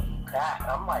Facebook, but you can't.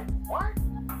 I'm like, what?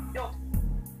 Yo,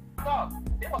 dog,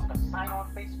 there wasn't a sign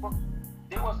on Facebook.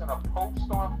 There wasn't a post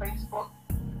on Facebook.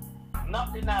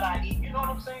 Nothing that you know what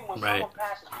I'm saying? When right. someone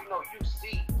passes, you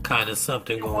see kind of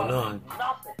something going on.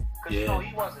 Nothing. Because, you know,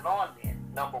 he wasn't on there,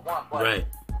 number one. But right.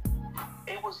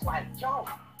 It was like, yo.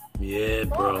 Yeah,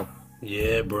 bro.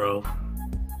 Yeah, bro.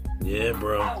 Yeah,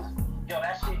 bro.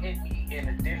 That shit hit me in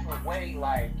a different way,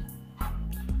 like,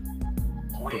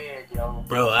 weird, yo.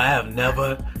 Bro, I have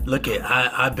never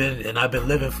I've been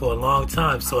living for a long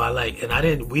time, so I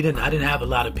didn't have a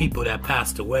lot of people that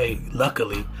passed away,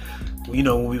 luckily, you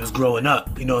know, when we was growing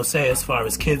up, you know what I'm saying, as far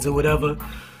as kids or whatever.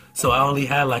 So I only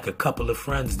had like a couple of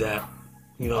friends that,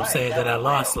 you know what I'm saying, that I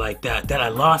lost like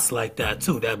that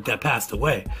too, that passed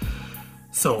away.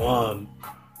 So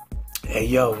hey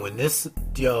yo,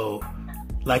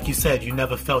 like you said, you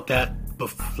never felt that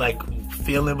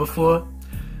feeling before,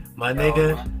 my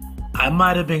nigga. I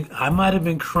might have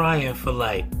been crying for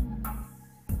like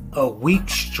a week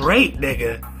straight,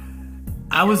 nigga.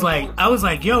 I was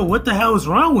like, yo, what the hell is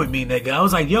wrong with me, nigga? I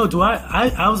was like, yo,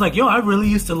 I was like, yo, I really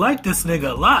used to like this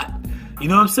nigga a lot. You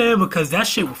know what I'm saying? Because that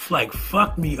shit like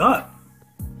fucked me up.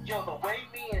 Yo, the way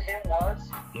me and him was,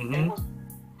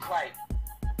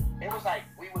 it was like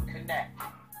we would connect.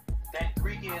 Then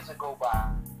 3 years would go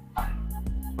by,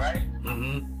 right?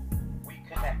 We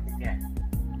connect again.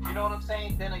 You know what I'm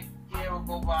saying? Then a year would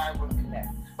go by, we'd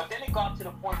connect. But then it got to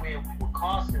the point where we were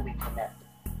constantly connected.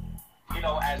 You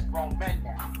know, as grown men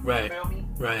now. Right. You feel me?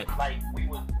 Right. Like we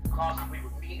would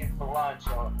meeting for lunch,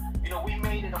 or, you know, we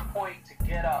made it a point to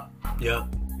get up. Yeah.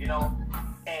 You know,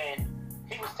 and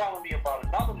he was telling me about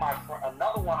another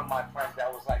one of my friends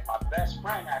that was like my best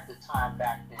friend at the time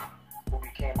back then, who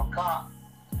became a cop.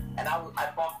 And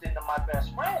I bumped into my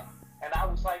best friend, and I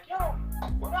was like, yo,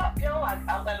 what up, yo?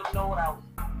 I let him know what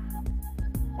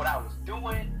I was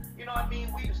doing. You know what I mean?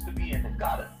 We used to be in the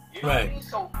gutter. You know what I mean?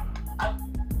 So I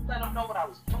let him know what I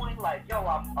was doing. Like, yo,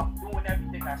 I'm doing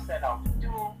everything I said I would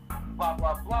do. Blah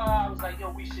blah blah. I was like, yo,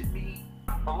 we should meet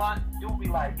for lunch. Dude be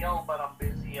like, yo, but I'm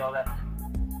busy, all that.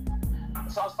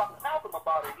 So I was talking to Malcolm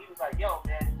about it. He was like, yo,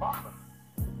 man, fuck him.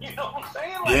 You know what I'm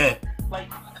saying? Like, yeah. Like,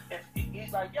 if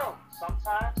he's like, yo,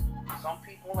 sometimes some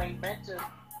people ain't meant to,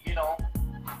 you know.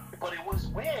 But it was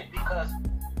weird because,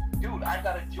 dude, I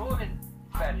got a Jordan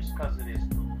fetish because of this.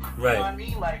 Right. You know what I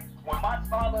mean? Like, when my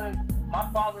father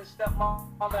and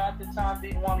stepmother at the time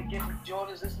didn't want to get me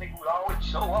Jordans, this nigga would always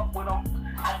show up with them.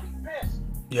 I'd be pissed.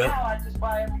 Yep. Now I just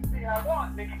buy everything I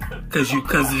want, nigga. Cause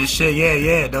of this shit,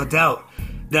 yeah, no doubt.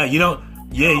 Now you don't,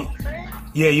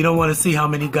 you don't want to see how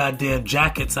many goddamn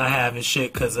jackets I have and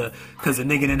shit, cause a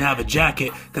nigga didn't have a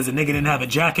jacket,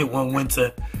 one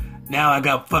winter. Now I'm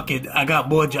a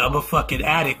fucking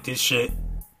addict and shit.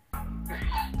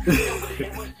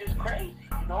 It was just crazy,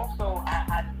 you know. So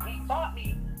he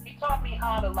taught me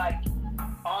how to, like,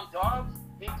 on dogs.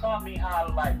 He taught me how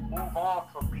to, like, move on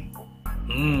from people.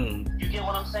 You get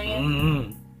what I'm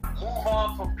saying? Move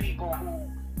on from people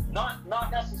who not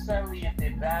necessarily if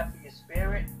they're bad for your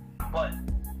spirit, but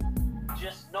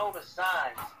just know the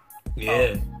signs.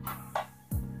 Yeah. Of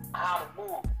how to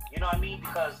move. You know what I mean?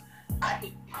 Because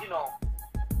I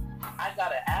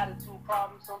got an attitude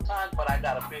problem sometimes, but I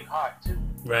got a big heart too.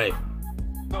 Right.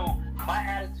 So my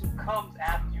attitude comes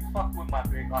after you fuck with my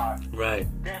big heart. Right.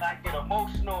 Then I get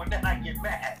emotional and then I get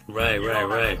mad. Right.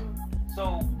 I mean?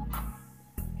 So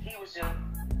he was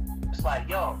just like,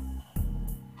 yo.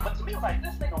 But to me, like,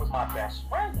 this nigga was my best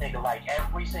friend, nigga, like,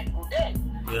 every single day.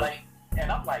 Yeah. Like,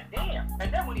 and I'm like, damn.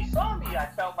 And then when he saw me, I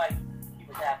felt like he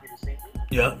was happy to see me.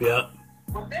 Yeah.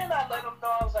 But then I let him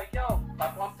know, I was like, yo, I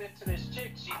bumped into this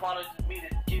chick. She wanted me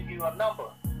to give you a number.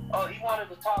 Oh, he wanted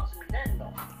to talk to me then,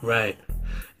 though. Right.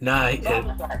 Nah, so I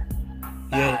was like,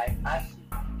 yeah. I see.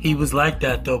 He was like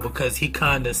that, though, because he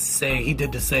kind of he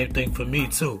did the same thing for me,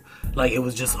 too. Like, it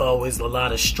was just always a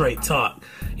lot of straight talk.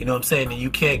 You know what I'm saying? And you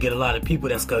can't get a lot of people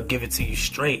that's going to give it to you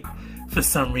straight for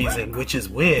some reason, which is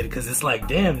weird, because it's like,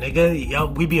 damn,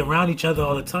 nigga, we be around each other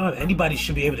all the time. Anybody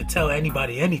should be able to tell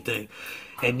anybody anything.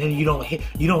 And then you don't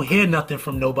hear nothing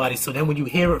from nobody. So then when you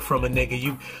hear it from a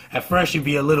nigga, at first you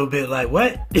be a little bit like,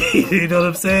 what? You know what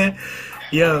I'm saying?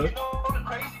 Yo. You know the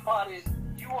crazy part is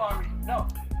you already know.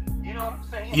 You know what I'm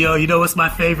saying? Yo, you know what's my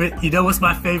favorite? You know what's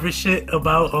my favorite shit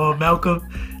about Malcolm?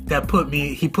 He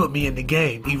put me in the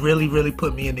game. He really, really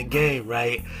put me in the game,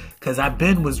 right? Because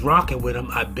was rocking with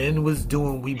him. We was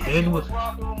doing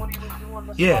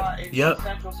yep.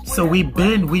 So we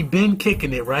been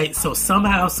kicking it, right? So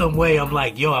somehow, some way, I'm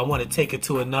like, yo, I want to take it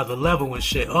to another level and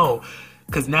shit. Oh,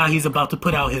 because now he's about to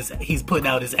putting out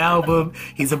his album.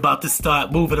 He's about to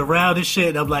start moving around and shit.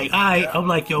 And I'm like, all right. I'm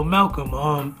like, yo, Malcolm,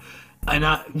 and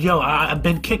I've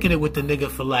been kicking it with the nigga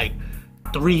for like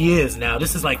 3 years now.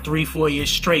 This is like 3-4 years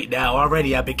straight now.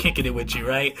 Already I've been kicking it with you,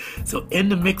 right? So in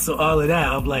the mix of all of that,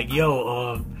 I'm like,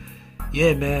 yo,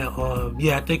 Yeah, man.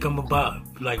 Yeah, I think I'm about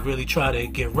like really try to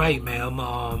get right, man.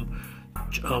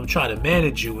 I'm try to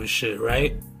manage you and shit,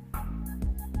 right?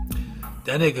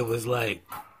 That nigga was like,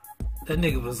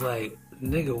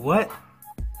 nigga, what?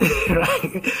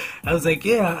 Right? I was like,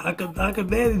 yeah, I could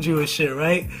manage you and shit,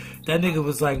 right? That nigga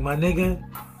was like, my nigga,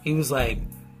 he was like,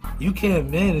 you can't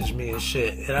manage me and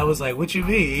shit. And I was like, what you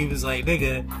mean? He was like,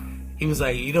 nigga, he was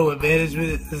like, you know what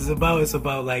management is about? It's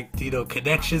about like, you know,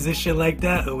 connections and shit like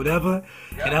that or whatever.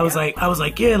 Yeah, and I was like,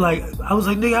 yeah, like, I was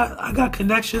like, nigga, I got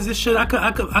connections and shit. I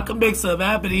could make something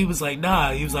happen. He was like,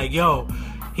 nah. He was like, yo.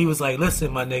 He was like,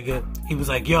 listen, my nigga. He was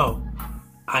like, yo,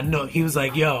 I know. He was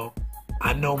like, yo,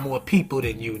 I know more people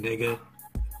than you, nigga.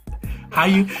 How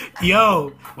you,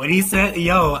 yo? When he said,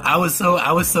 yo, I was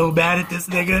so mad at this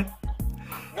nigga.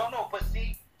 No, but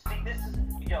see, this is,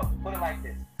 yo, put it like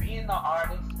this: being the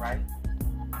artist, right,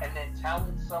 and then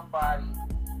telling somebody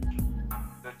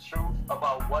the truth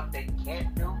about what they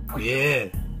can't do. Yeah.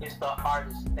 Is the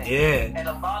hardest thing. Yeah. And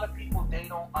a lot of people, they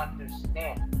don't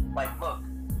understand. Like, look,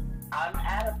 I'm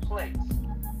at a place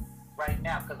right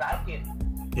now, because I get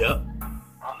it. Yep.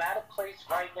 I'm at a place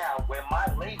right now where my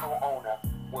label owner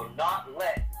will not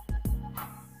let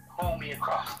homie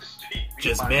across the street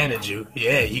just manage you.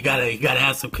 Yeah, you gotta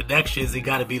have some connections. You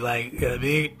gotta be like, you know what I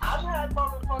mean? I've had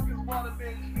motherfuckers want to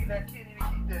manage me that can't even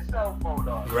keep their cell phone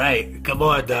on. Right. Come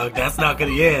on, dog. That's not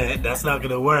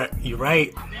gonna work. You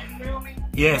right? You feel me?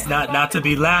 Yeah, it's not to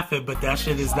be laughing, but that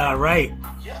shit is not right.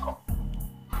 Yo.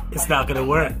 It's not gonna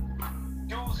work.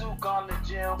 Dudes who gone to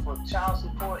jail for child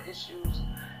support issues.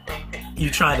 You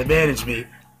trying to manage me?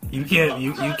 You can't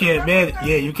manage.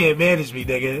 Yeah, you can't manage me,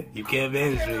 nigga. You can't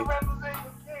manage me.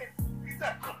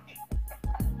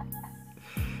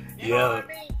 You know what I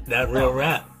mean? That real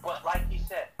rap. But like you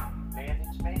said,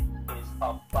 management is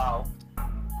about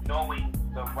knowing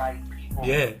the right people.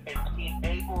 Yeah. And being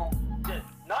able to,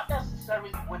 not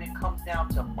necessarily when it comes down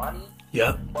to money.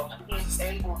 Yep. But being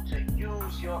able to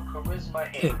use your charisma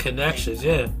and connections,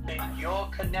 and your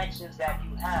connections that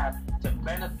you have to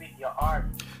benefit your art.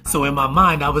 So in my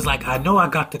mind, I was like, I know I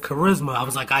got the charisma. I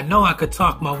was like, I know I could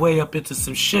talk my way up into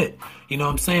some shit. You know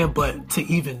what I'm saying? But to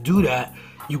even do that,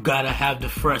 you gotta have the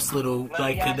fresh little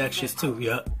like connections too.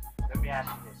 Yep. Let me ask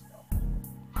you this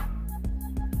though: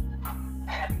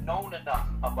 have you known enough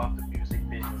about the music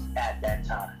business at that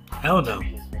time? Hell no.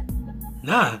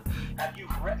 Nah. Have you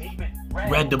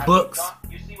read the books?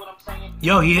 You see what I'm saying?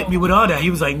 Yo, he hit me with all that.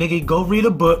 He was like, nigga, go read a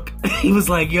book. He was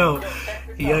like, yo,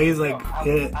 he's like,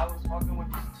 yeah. I was working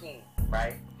with this team,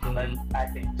 right? Mm-hmm. I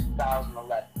think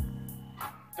 2011.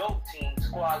 Dope team,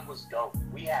 squad was dope.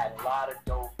 We had a lot of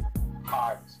dope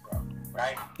artists, bro,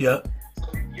 right? Yep.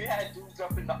 So you had dudes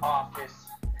up in the office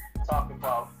talking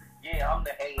about, yeah, I'm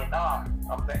the A&R.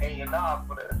 I'm the A&R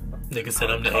for the... Nigga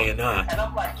said I'm the A&R. And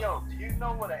I'm like, yo, do you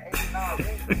know what an A&R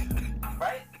is?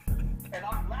 Right? And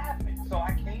I'm laughing. So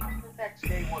I came in the next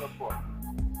day with a book.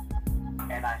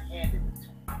 And I handed it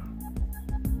to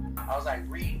him. I was like,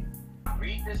 read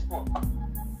this book.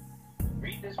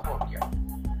 Read this book, yo.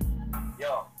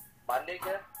 Yo, my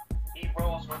nigga, he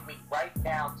rolls with me right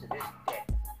down to this day.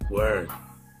 Word.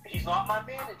 He's not my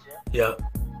manager. Yep.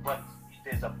 But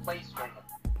there's a place for him.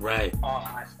 Right. On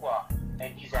my squad.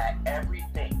 And he's at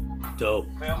everything. Dope.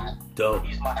 Feel me? Dope.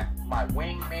 He's my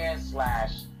wingman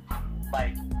 /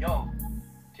 like, yo,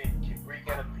 can we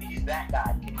get a, he's that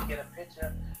guy. Can you get a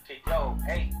picture? Yo,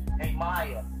 hey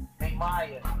Maya.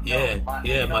 Yeah,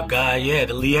 yo, my guy, yeah,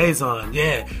 the liaison,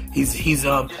 yeah. He's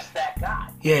just that guy.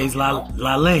 Yeah, he's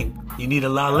La Ling. You need a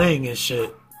La Ling and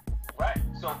shit. Right.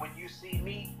 So when you see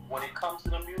me, when it comes to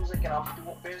the music and I'm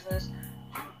doing business,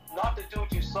 not the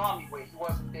dude you saw me with, he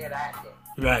wasn't there that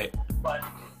day. Right. But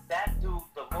that dude,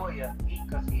 the lawyer,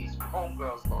 because he's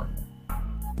homegirl's lawyer.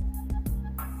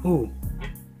 Who?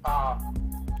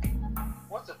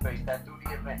 What's the face that do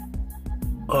the event?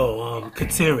 Oh,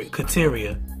 Kateria.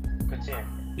 Kateria.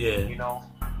 Yeah. You know?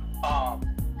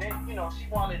 Then, you know, she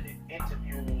wanted to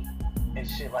interview me and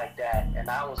shit like that. And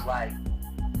I was like,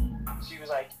 she was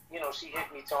like, you know, she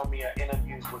hit me, told me her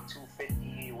interviews were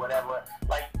 $250, whatever.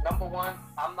 Like, number one,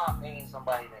 I'm not paying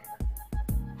somebody to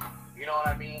interview. You know what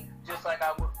I mean? Just like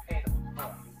I would pay to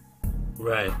perform.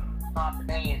 Right. I'm not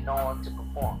paying no one to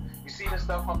perform. You see the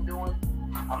stuff I'm doing?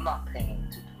 I'm not paying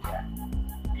to do that.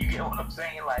 You get what I'm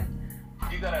saying? Like,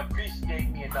 you gotta appreciate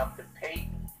me enough to pay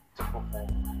me to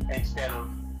perform instead of,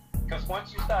 because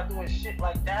once you start doing shit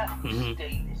like that, you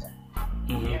stay there.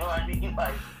 Mm-hmm. You know what I mean?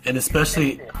 Like, and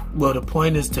especially, well, the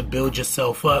point is to build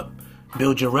yourself up,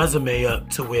 build your resume up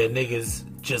to where niggas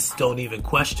just don't even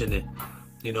question it.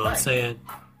 You know what I'm saying?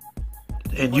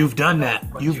 And you've done that.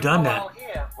 You've done that. Out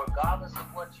here, regardless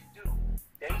of what you do,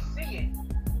 they see it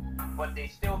but they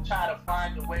still try to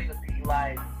find a way to be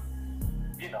like,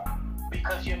 you know,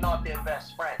 because you're not their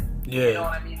best friend. Yeah. You know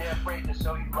what I mean? They're afraid to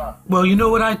show you love. Well, you know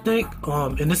what I think?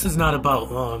 And this is not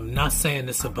about, not saying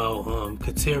this about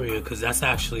Kateria, because that's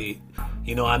actually,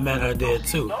 you know, I met her there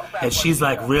too. And she's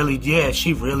like really, yeah,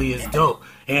 she really is dope.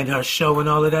 And her show and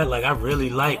all of that, like, I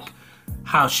really like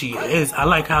how she is. I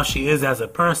like how she is as a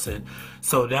person.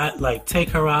 So that, like, take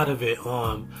her out of it.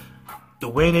 The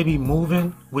way they be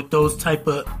moving with those type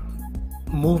of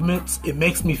movements, it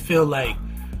makes me feel like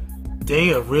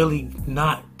they are really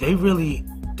not, they really,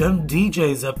 them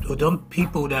DJs up, or them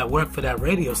people that work for that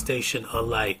radio station are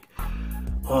like,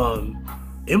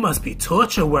 it must be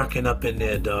torture working up in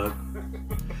there, dog.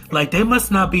 Like, they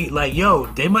must not be, like, yo,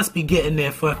 they must be getting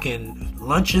their fucking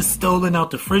lunches stolen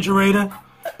out the refrigerator.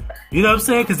 You know what I'm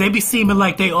saying? Because they be seeming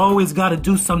like they always got to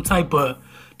do some type of,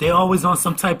 they always on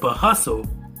some type of hustle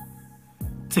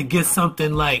to get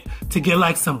something like, to get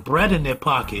like some bread in their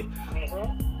pocket.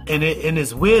 And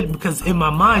it's weird because in my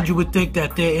mind you would think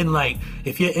that they're in like,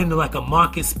 if you're in like a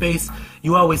market space,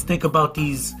 you always think about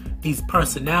these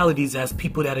personalities as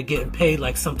people that are getting paid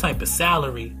like some type of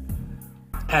salary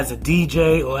as a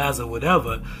DJ or as a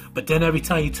whatever. But then every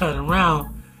time you turn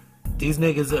around, these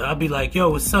niggas, I'll be like, yo,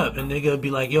 what's up? And nigga would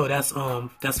be like, yo, that's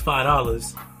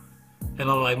 $5. And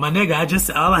I'm like, my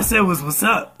nigga, all I said was, what's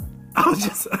up? I was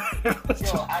just...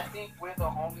 I think we're the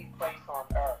only place on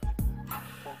earth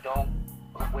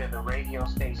where the radio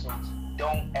stations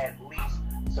don't at least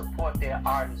support their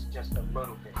artists just a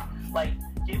little bit. Like,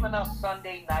 giving us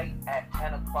Sunday night at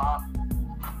 10 o'clock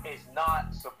is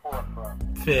not support, bro.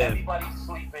 Fair. Everybody's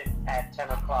sleeping at 10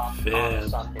 o'clock on a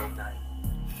Sunday night.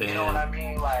 Fair. You know what I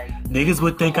mean? Like, niggas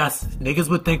would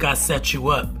think I set you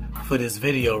up for this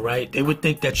video, right? They would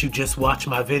think that you just watched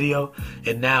my video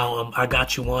and now I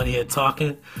got you on here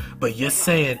talking, but you're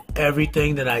saying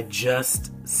everything that I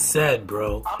just said,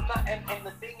 bro. I'm not, and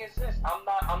the thing is this,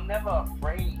 I'm never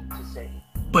afraid to say it.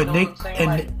 But you know Nick,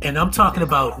 like, and I'm talking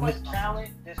about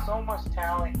there's so much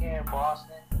talent here in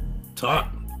Boston.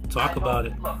 Talk about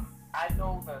it. Look, I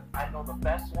know the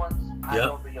best ones. I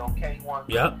know the okay ones.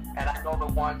 Yep. And I know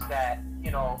the ones that,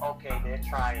 you know, okay, they're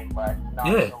trying, but not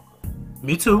so good.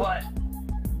 Me too. But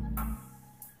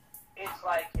it's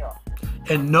like, yo.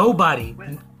 And nobody,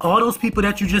 all those people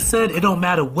that you just said, it don't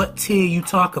matter what tier you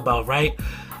talk about, right?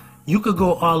 You could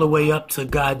go all the way up to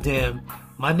goddamn,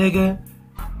 my nigga,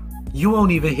 you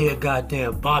won't even hear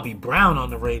goddamn Bobby Brown on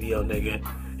the radio, nigga,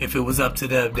 if it was up to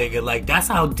them, nigga. Like, that's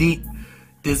how deep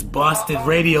this Boston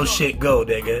radio shit go,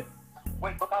 nigga.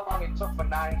 Wait, look how long it took for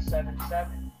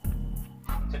 977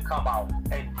 to come out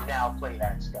and now play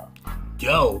that stuff.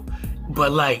 Yo,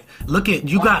 but like, look at,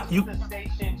 the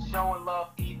station showing love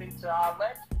even to our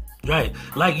legends. Right,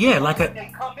 like, yeah, like when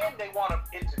they come in, they want to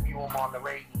interview them on the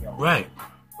radio. Right.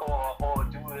 Or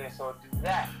do this or do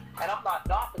that. And I'm not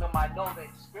knocking them. I know they're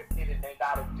scripted and they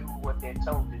gotta do what they're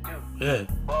told to do. Yeah.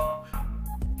 But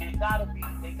they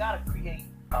gotta create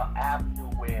an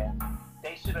avenue where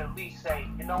they should at least say,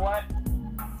 you know what?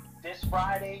 This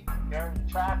Friday during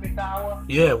the traffic hour.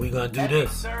 Yeah, we're gonna do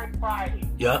this. Third Friday.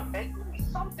 Yep. They do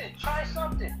something. Try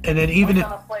something. And then even we're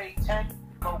gonna play 10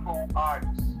 local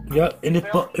artists. Yep, and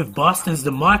if Boston's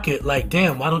the market, like,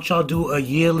 damn, why don't y'all do a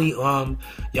yearly, y'all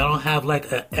don't have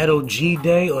like a Edo G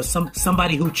Day or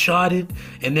somebody who charted,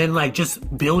 and then like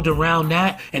just build around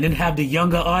that, and then have the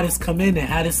younger artists come in and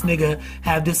have this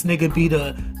nigga be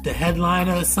the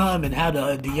headliner or something, and have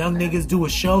the young niggas do a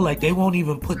show. Like, they won't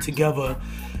even put together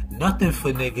nothing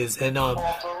for niggas. And or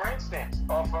for instance,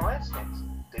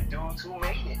 the dudes who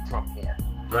made it from here,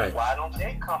 right? Why don't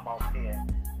they come out here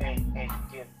and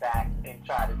give back and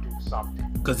try to do something?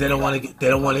 Because they don't want to. They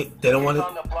don't want to.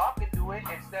 On the block and do it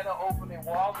instead of opening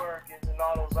Wahlburgers and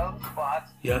all those other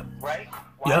spots. Yeah. Right?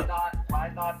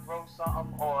 Why not throw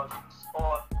something or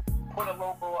put a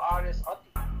local artist up?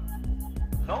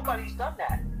 Nobody's done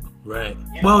that. Right.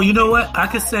 Well, you know what? I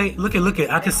could say. Look at.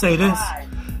 I could say this.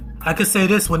 I could say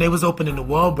this. When they was opening the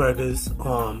Wahlburgers,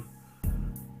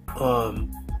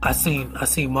 I seen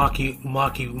Mark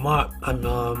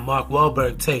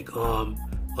Wahlberg take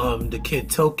the Kid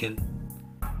Token.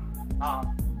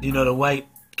 You know, the white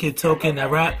Kid Token that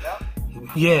rap?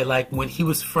 Yeah, like when he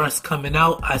was first coming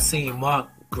out, I seen Mark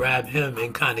grab him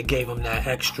and kind of gave him that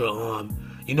extra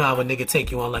you know how a nigga take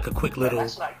you on like a quick little.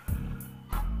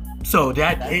 So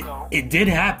that it did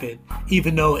happen,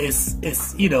 even though it's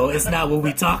you know, it's not what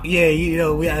we talk. Yeah, you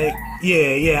know, I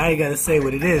ain't gotta say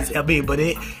what it is. I mean, but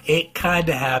it kind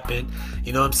of happened.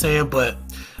 You know what I'm saying? But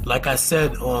like I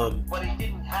said, but it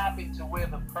didn't happen to where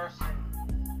the person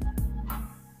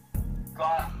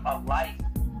got a life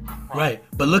Right,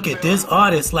 but look at this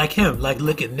artist like him. Like,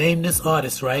 look at name this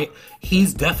artist, right?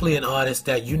 He's definitely an artist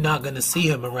that you're not gonna see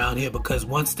him around here because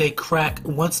once they crack,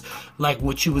 once like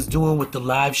what you was doing with the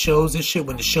live shows and shit,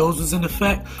 when the shows was in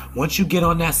effect, once you get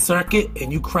on that circuit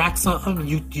and you crack something,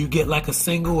 you get like a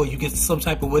single or you get some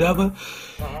type of whatever.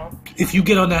 If you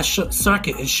get on that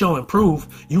circuit and show and prove,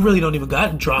 you really don't even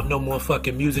gotta drop no more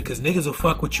fucking music because niggas will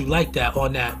fuck with you like that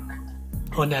on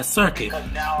that circuit.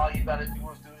 Because now all you gotta do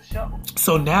is do the show.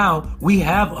 So now we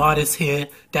have artists here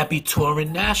that be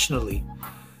touring nationally.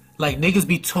 Like niggas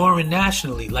be touring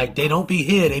nationally. Like they don't be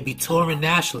here, they be touring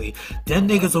nationally. Then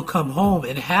niggas will come home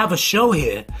and have a show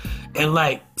here and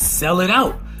like sell it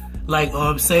out. Like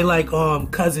say like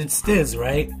Cousin Stiz,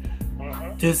 right?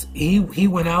 Just he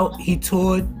went out, he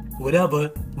toured, whatever.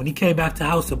 When he came back to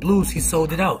House of Blues, he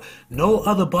sold it out. No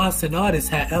other Boston artist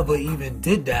had ever even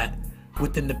did that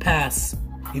within the past,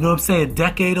 you know what I'm saying,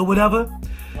 decade or whatever.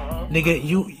 Nigga,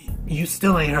 you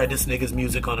still ain't heard this nigga's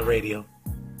music on the radio.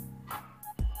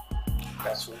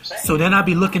 That's what I'm saying. So then I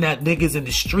be looking at niggas in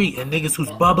the street and niggas who's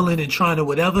bubbling and trying to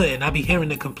whatever, and I be hearing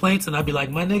the complaints and I be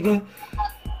like, my nigga,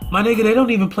 they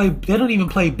don't even play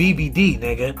BBD,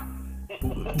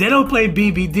 nigga. They don't play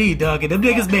BBD, dog, and them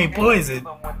niggas made Poison.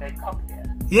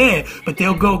 Yeah, but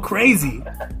they'll go crazy.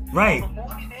 Right.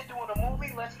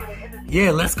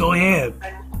 Yeah, let's go ahead.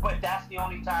 But that's the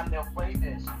only time they'll play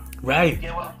this. Right. You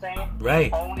get what I'm saying?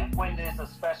 Right. Only when there's a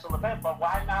special event. But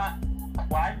why not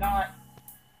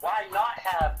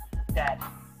have that?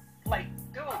 Like,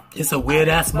 dude. It's a weird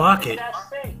ass market.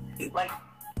 Like,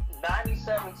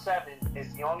 97.7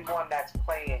 is the only one that's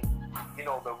playing, you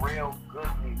know, the real good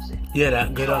music. Yeah,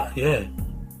 that good. Yeah.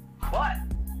 But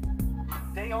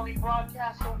they only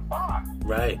broadcast so far.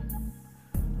 Right.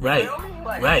 Right.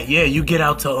 Like, right. Yeah, you get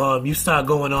out to you start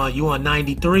going on. You on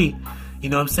 93. You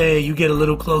know what I'm saying? You get a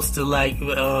little close to like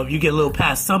you get a little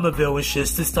past Somerville and shit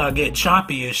to start getting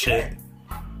choppy and shit.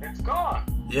 Yeah, it's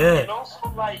gone. Yeah. And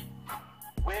also like,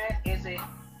 where is it?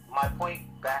 My point.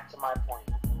 Back to my point.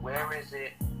 Where is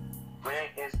it? Where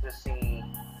is the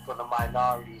scene for the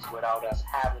minorities without us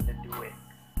having to do it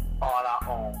on our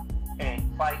own and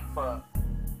fight for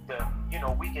the, you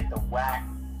know, we get the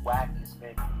wackiest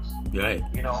venues. Right.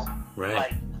 You know? Right.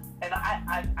 Like, and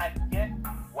I get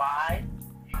why.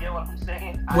 You get what I'm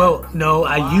saying? Well, no,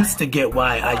 I used to get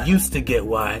why.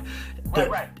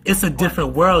 Right. It's a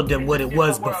different world than what it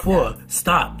was before.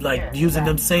 Stop, like, using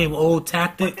them same old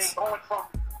tactics.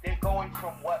 They're going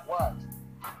from what was.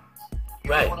 You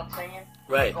Right. know what I'm saying?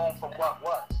 Right. They're going from what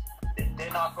was.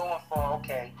 They're not going for,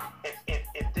 okay,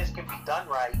 if this can be done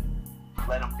right,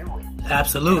 let them do it.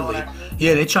 Absolutely. You know what I mean?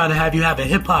 Yeah, they trying to have you have a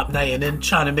hip-hop night and then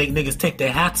trying to make niggas take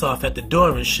their hats off at the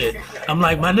door and shit. I'm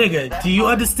like, my nigga, do you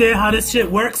understand how this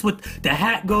shit works? With the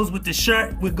hat goes with the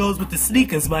shirt, what goes with the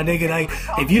sneakers, my nigga. Like,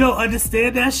 if you don't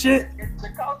understand that shit, it's the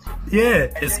culture. Yeah,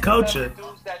 and it's then culture. You have the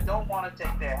dudes that don't want to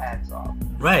take their hats off.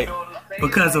 Right. You know what I'm saying?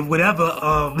 Because of whatever,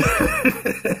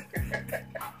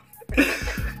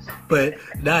 But,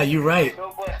 nah, you're right.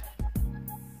 So, but,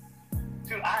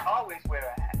 dude, I always wear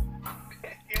a hat.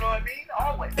 You know what I mean?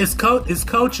 Always. It's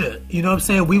culture. You know what I'm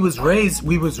saying? We was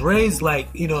raised like,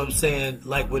 you know what I'm saying,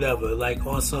 like whatever, like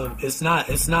on some, it's not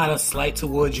a slight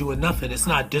towards you or nothing. It's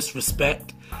not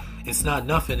disrespect. It's not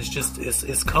nothing. It's just,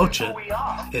 it's culture. That's who we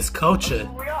are. It's culture. That's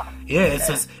who we are. Yeah,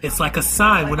 it's like a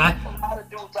sign. When There's a lot of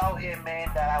dudes out here,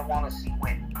 man, that I want to see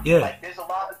win. Yeah. Like, there's a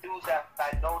lot of dudes that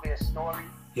I know their story.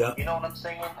 Yeah. You know what I'm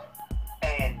saying?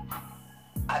 And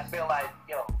I feel like,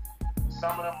 yo,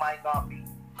 some of them might not be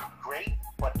great,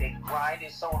 but they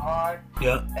grinded so hard.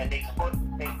 Yeah. And they put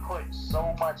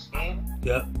so much in.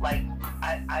 Yeah. Like,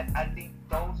 I think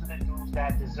those are the dudes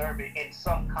that deserve it in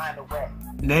some kind of way.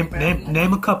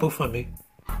 Name a couple for me.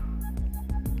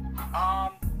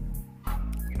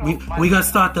 You know, We gotta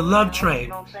start the love train. You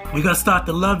know what I'm saying? We gotta start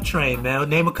the love train, man.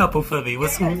 Name a couple for me.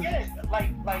 What's Yeah. Like,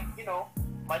 you know,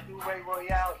 my dude Ray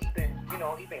Royale, he been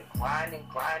grinding.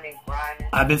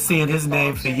 I've been seeing his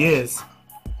name for years.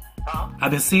 I've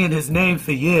been seeing his name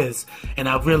for years, and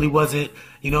I really wasn't,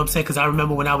 you know what I'm saying? Because I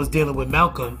remember when I was dealing with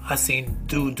Malcolm, I seen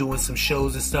dude doing some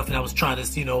shows and stuff, and I was trying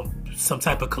to, you know, some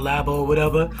type of collab or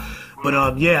whatever.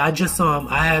 But yeah, I just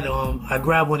I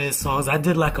grabbed one of his songs. I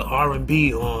did like an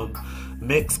R&B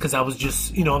mix because I was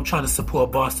just, you know, I'm trying to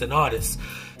support Boston artists.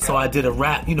 So I did a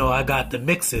rap, you know, I got the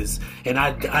mixes, and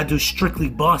I do strictly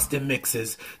Boston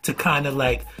mixes to kind of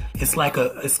like, it's like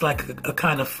a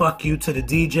kind of fuck you to the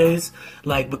DJs,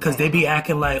 like, because they be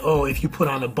acting like, oh, if you put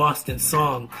on a Boston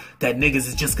song, that niggas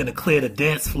is just gonna clear the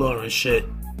dance floor and shit.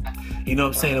 You know what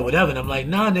I'm saying, or whatever. And I'm like,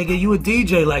 nah, nigga, you a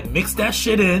DJ, like, mix that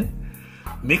shit in,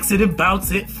 mix it and bounce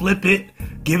it, flip it,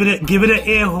 give it an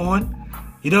air horn.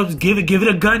 You know, give it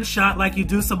a gunshot like you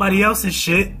do somebody else's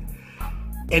shit.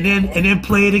 And then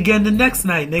play it again the next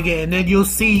night, nigga, and then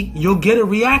you'll get a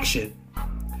reaction.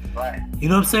 Right. You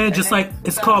know what I'm saying? And just like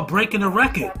it's called breaking a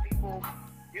record.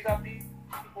 You got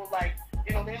people like,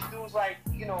 you know, there's dudes like,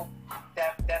 you know,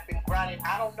 that been grinding.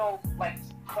 I don't know, like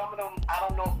some of them, I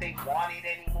don't know if they want it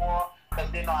anymore because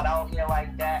they're not out here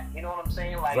like that. You know what I'm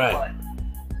saying? Like, right.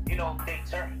 But you know, they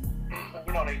turned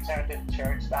in the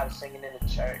church, started singing in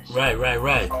the church. Right.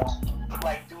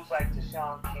 Like dudes like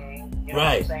Deshaun King, you know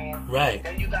right. what I'm saying? Right.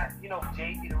 Then you got, you know,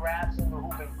 JB the rap singer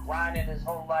who's been grinding his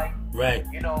whole life. Right.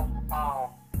 You know,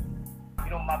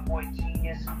 my boy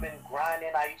Genius who's been grinding.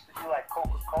 I used to do like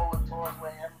Coca-Cola tours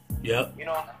with him. Yep. You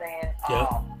know what I'm saying? Yep.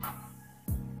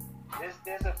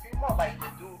 There's a few more, like the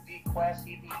dude D-Quest,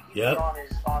 he be yep. on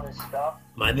his stuff.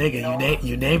 My nigga,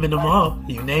 you naming them all.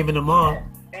 You naming them all. Yeah.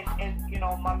 And you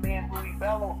know, my man Louis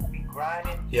Bello who be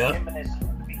grinding. Yep. Him and his who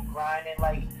be grinding,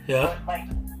 like, yeah. But like,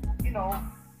 you know,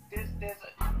 there's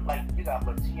like you got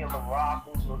Latia LaRock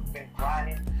who's been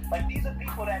grinding. Like these are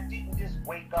people that didn't just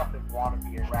wake up and want to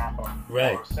be a rapper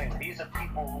right. or a singer. These are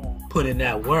people who put in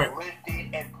that work, lived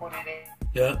it and put it in.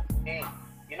 Yep. In.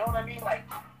 You know what I mean? Like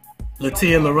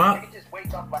Latia LaRock. They just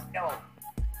wake up like,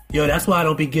 yo, that's why I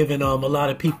don't be giving a lot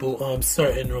of people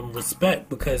certain respect,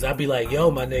 because I be like, yo,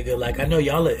 my nigga, like I know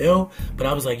y'all are ill, but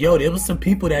I was like, yo, there was some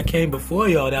people that came before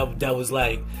y'all that was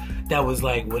like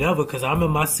whatever. Because I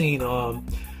remember I seen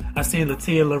Latia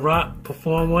LaRock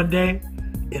perform one day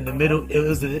in the middle.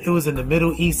 It was in the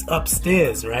Middle East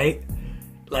upstairs, right?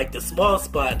 Like the small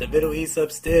spot, the Middle East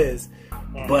upstairs.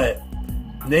 But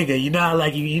nigga, you know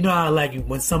how like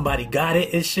when somebody got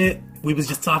it and shit. We was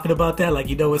just talking about that, like,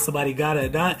 you know, when somebody got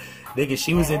it or not. Nigga,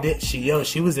 she was in there.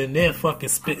 She was in there fucking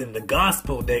spitting the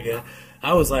gospel, nigga.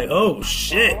 I was like, oh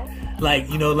shit. Like,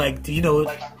 you know,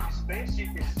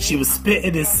 she was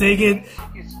spitting and singing.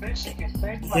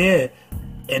 Yeah.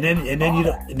 And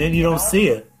then you don't see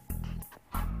her.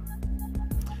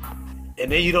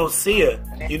 And then you don't see her.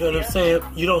 You know what I'm saying?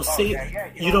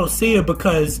 You don't see her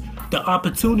because the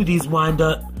opportunities wind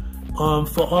up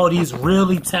for all these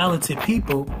really talented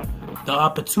people. The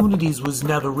opportunities was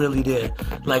never really there.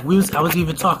 Like I was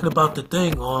even talking about the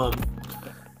thing.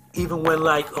 Even when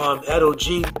like Ed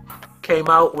O.G. came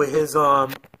out with his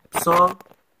song,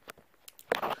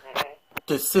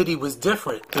 the city was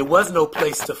different. There was no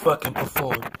place to fucking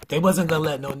perform. They wasn't gonna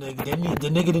let no nigga. The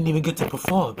nigga didn't even get to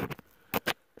perform.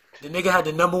 The nigga had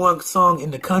the #1 song in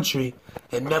the country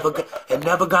and never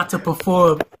got to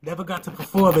perform. Never got to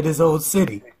perform in his own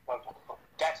city.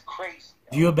 That's crazy.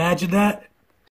 Do you imagine that?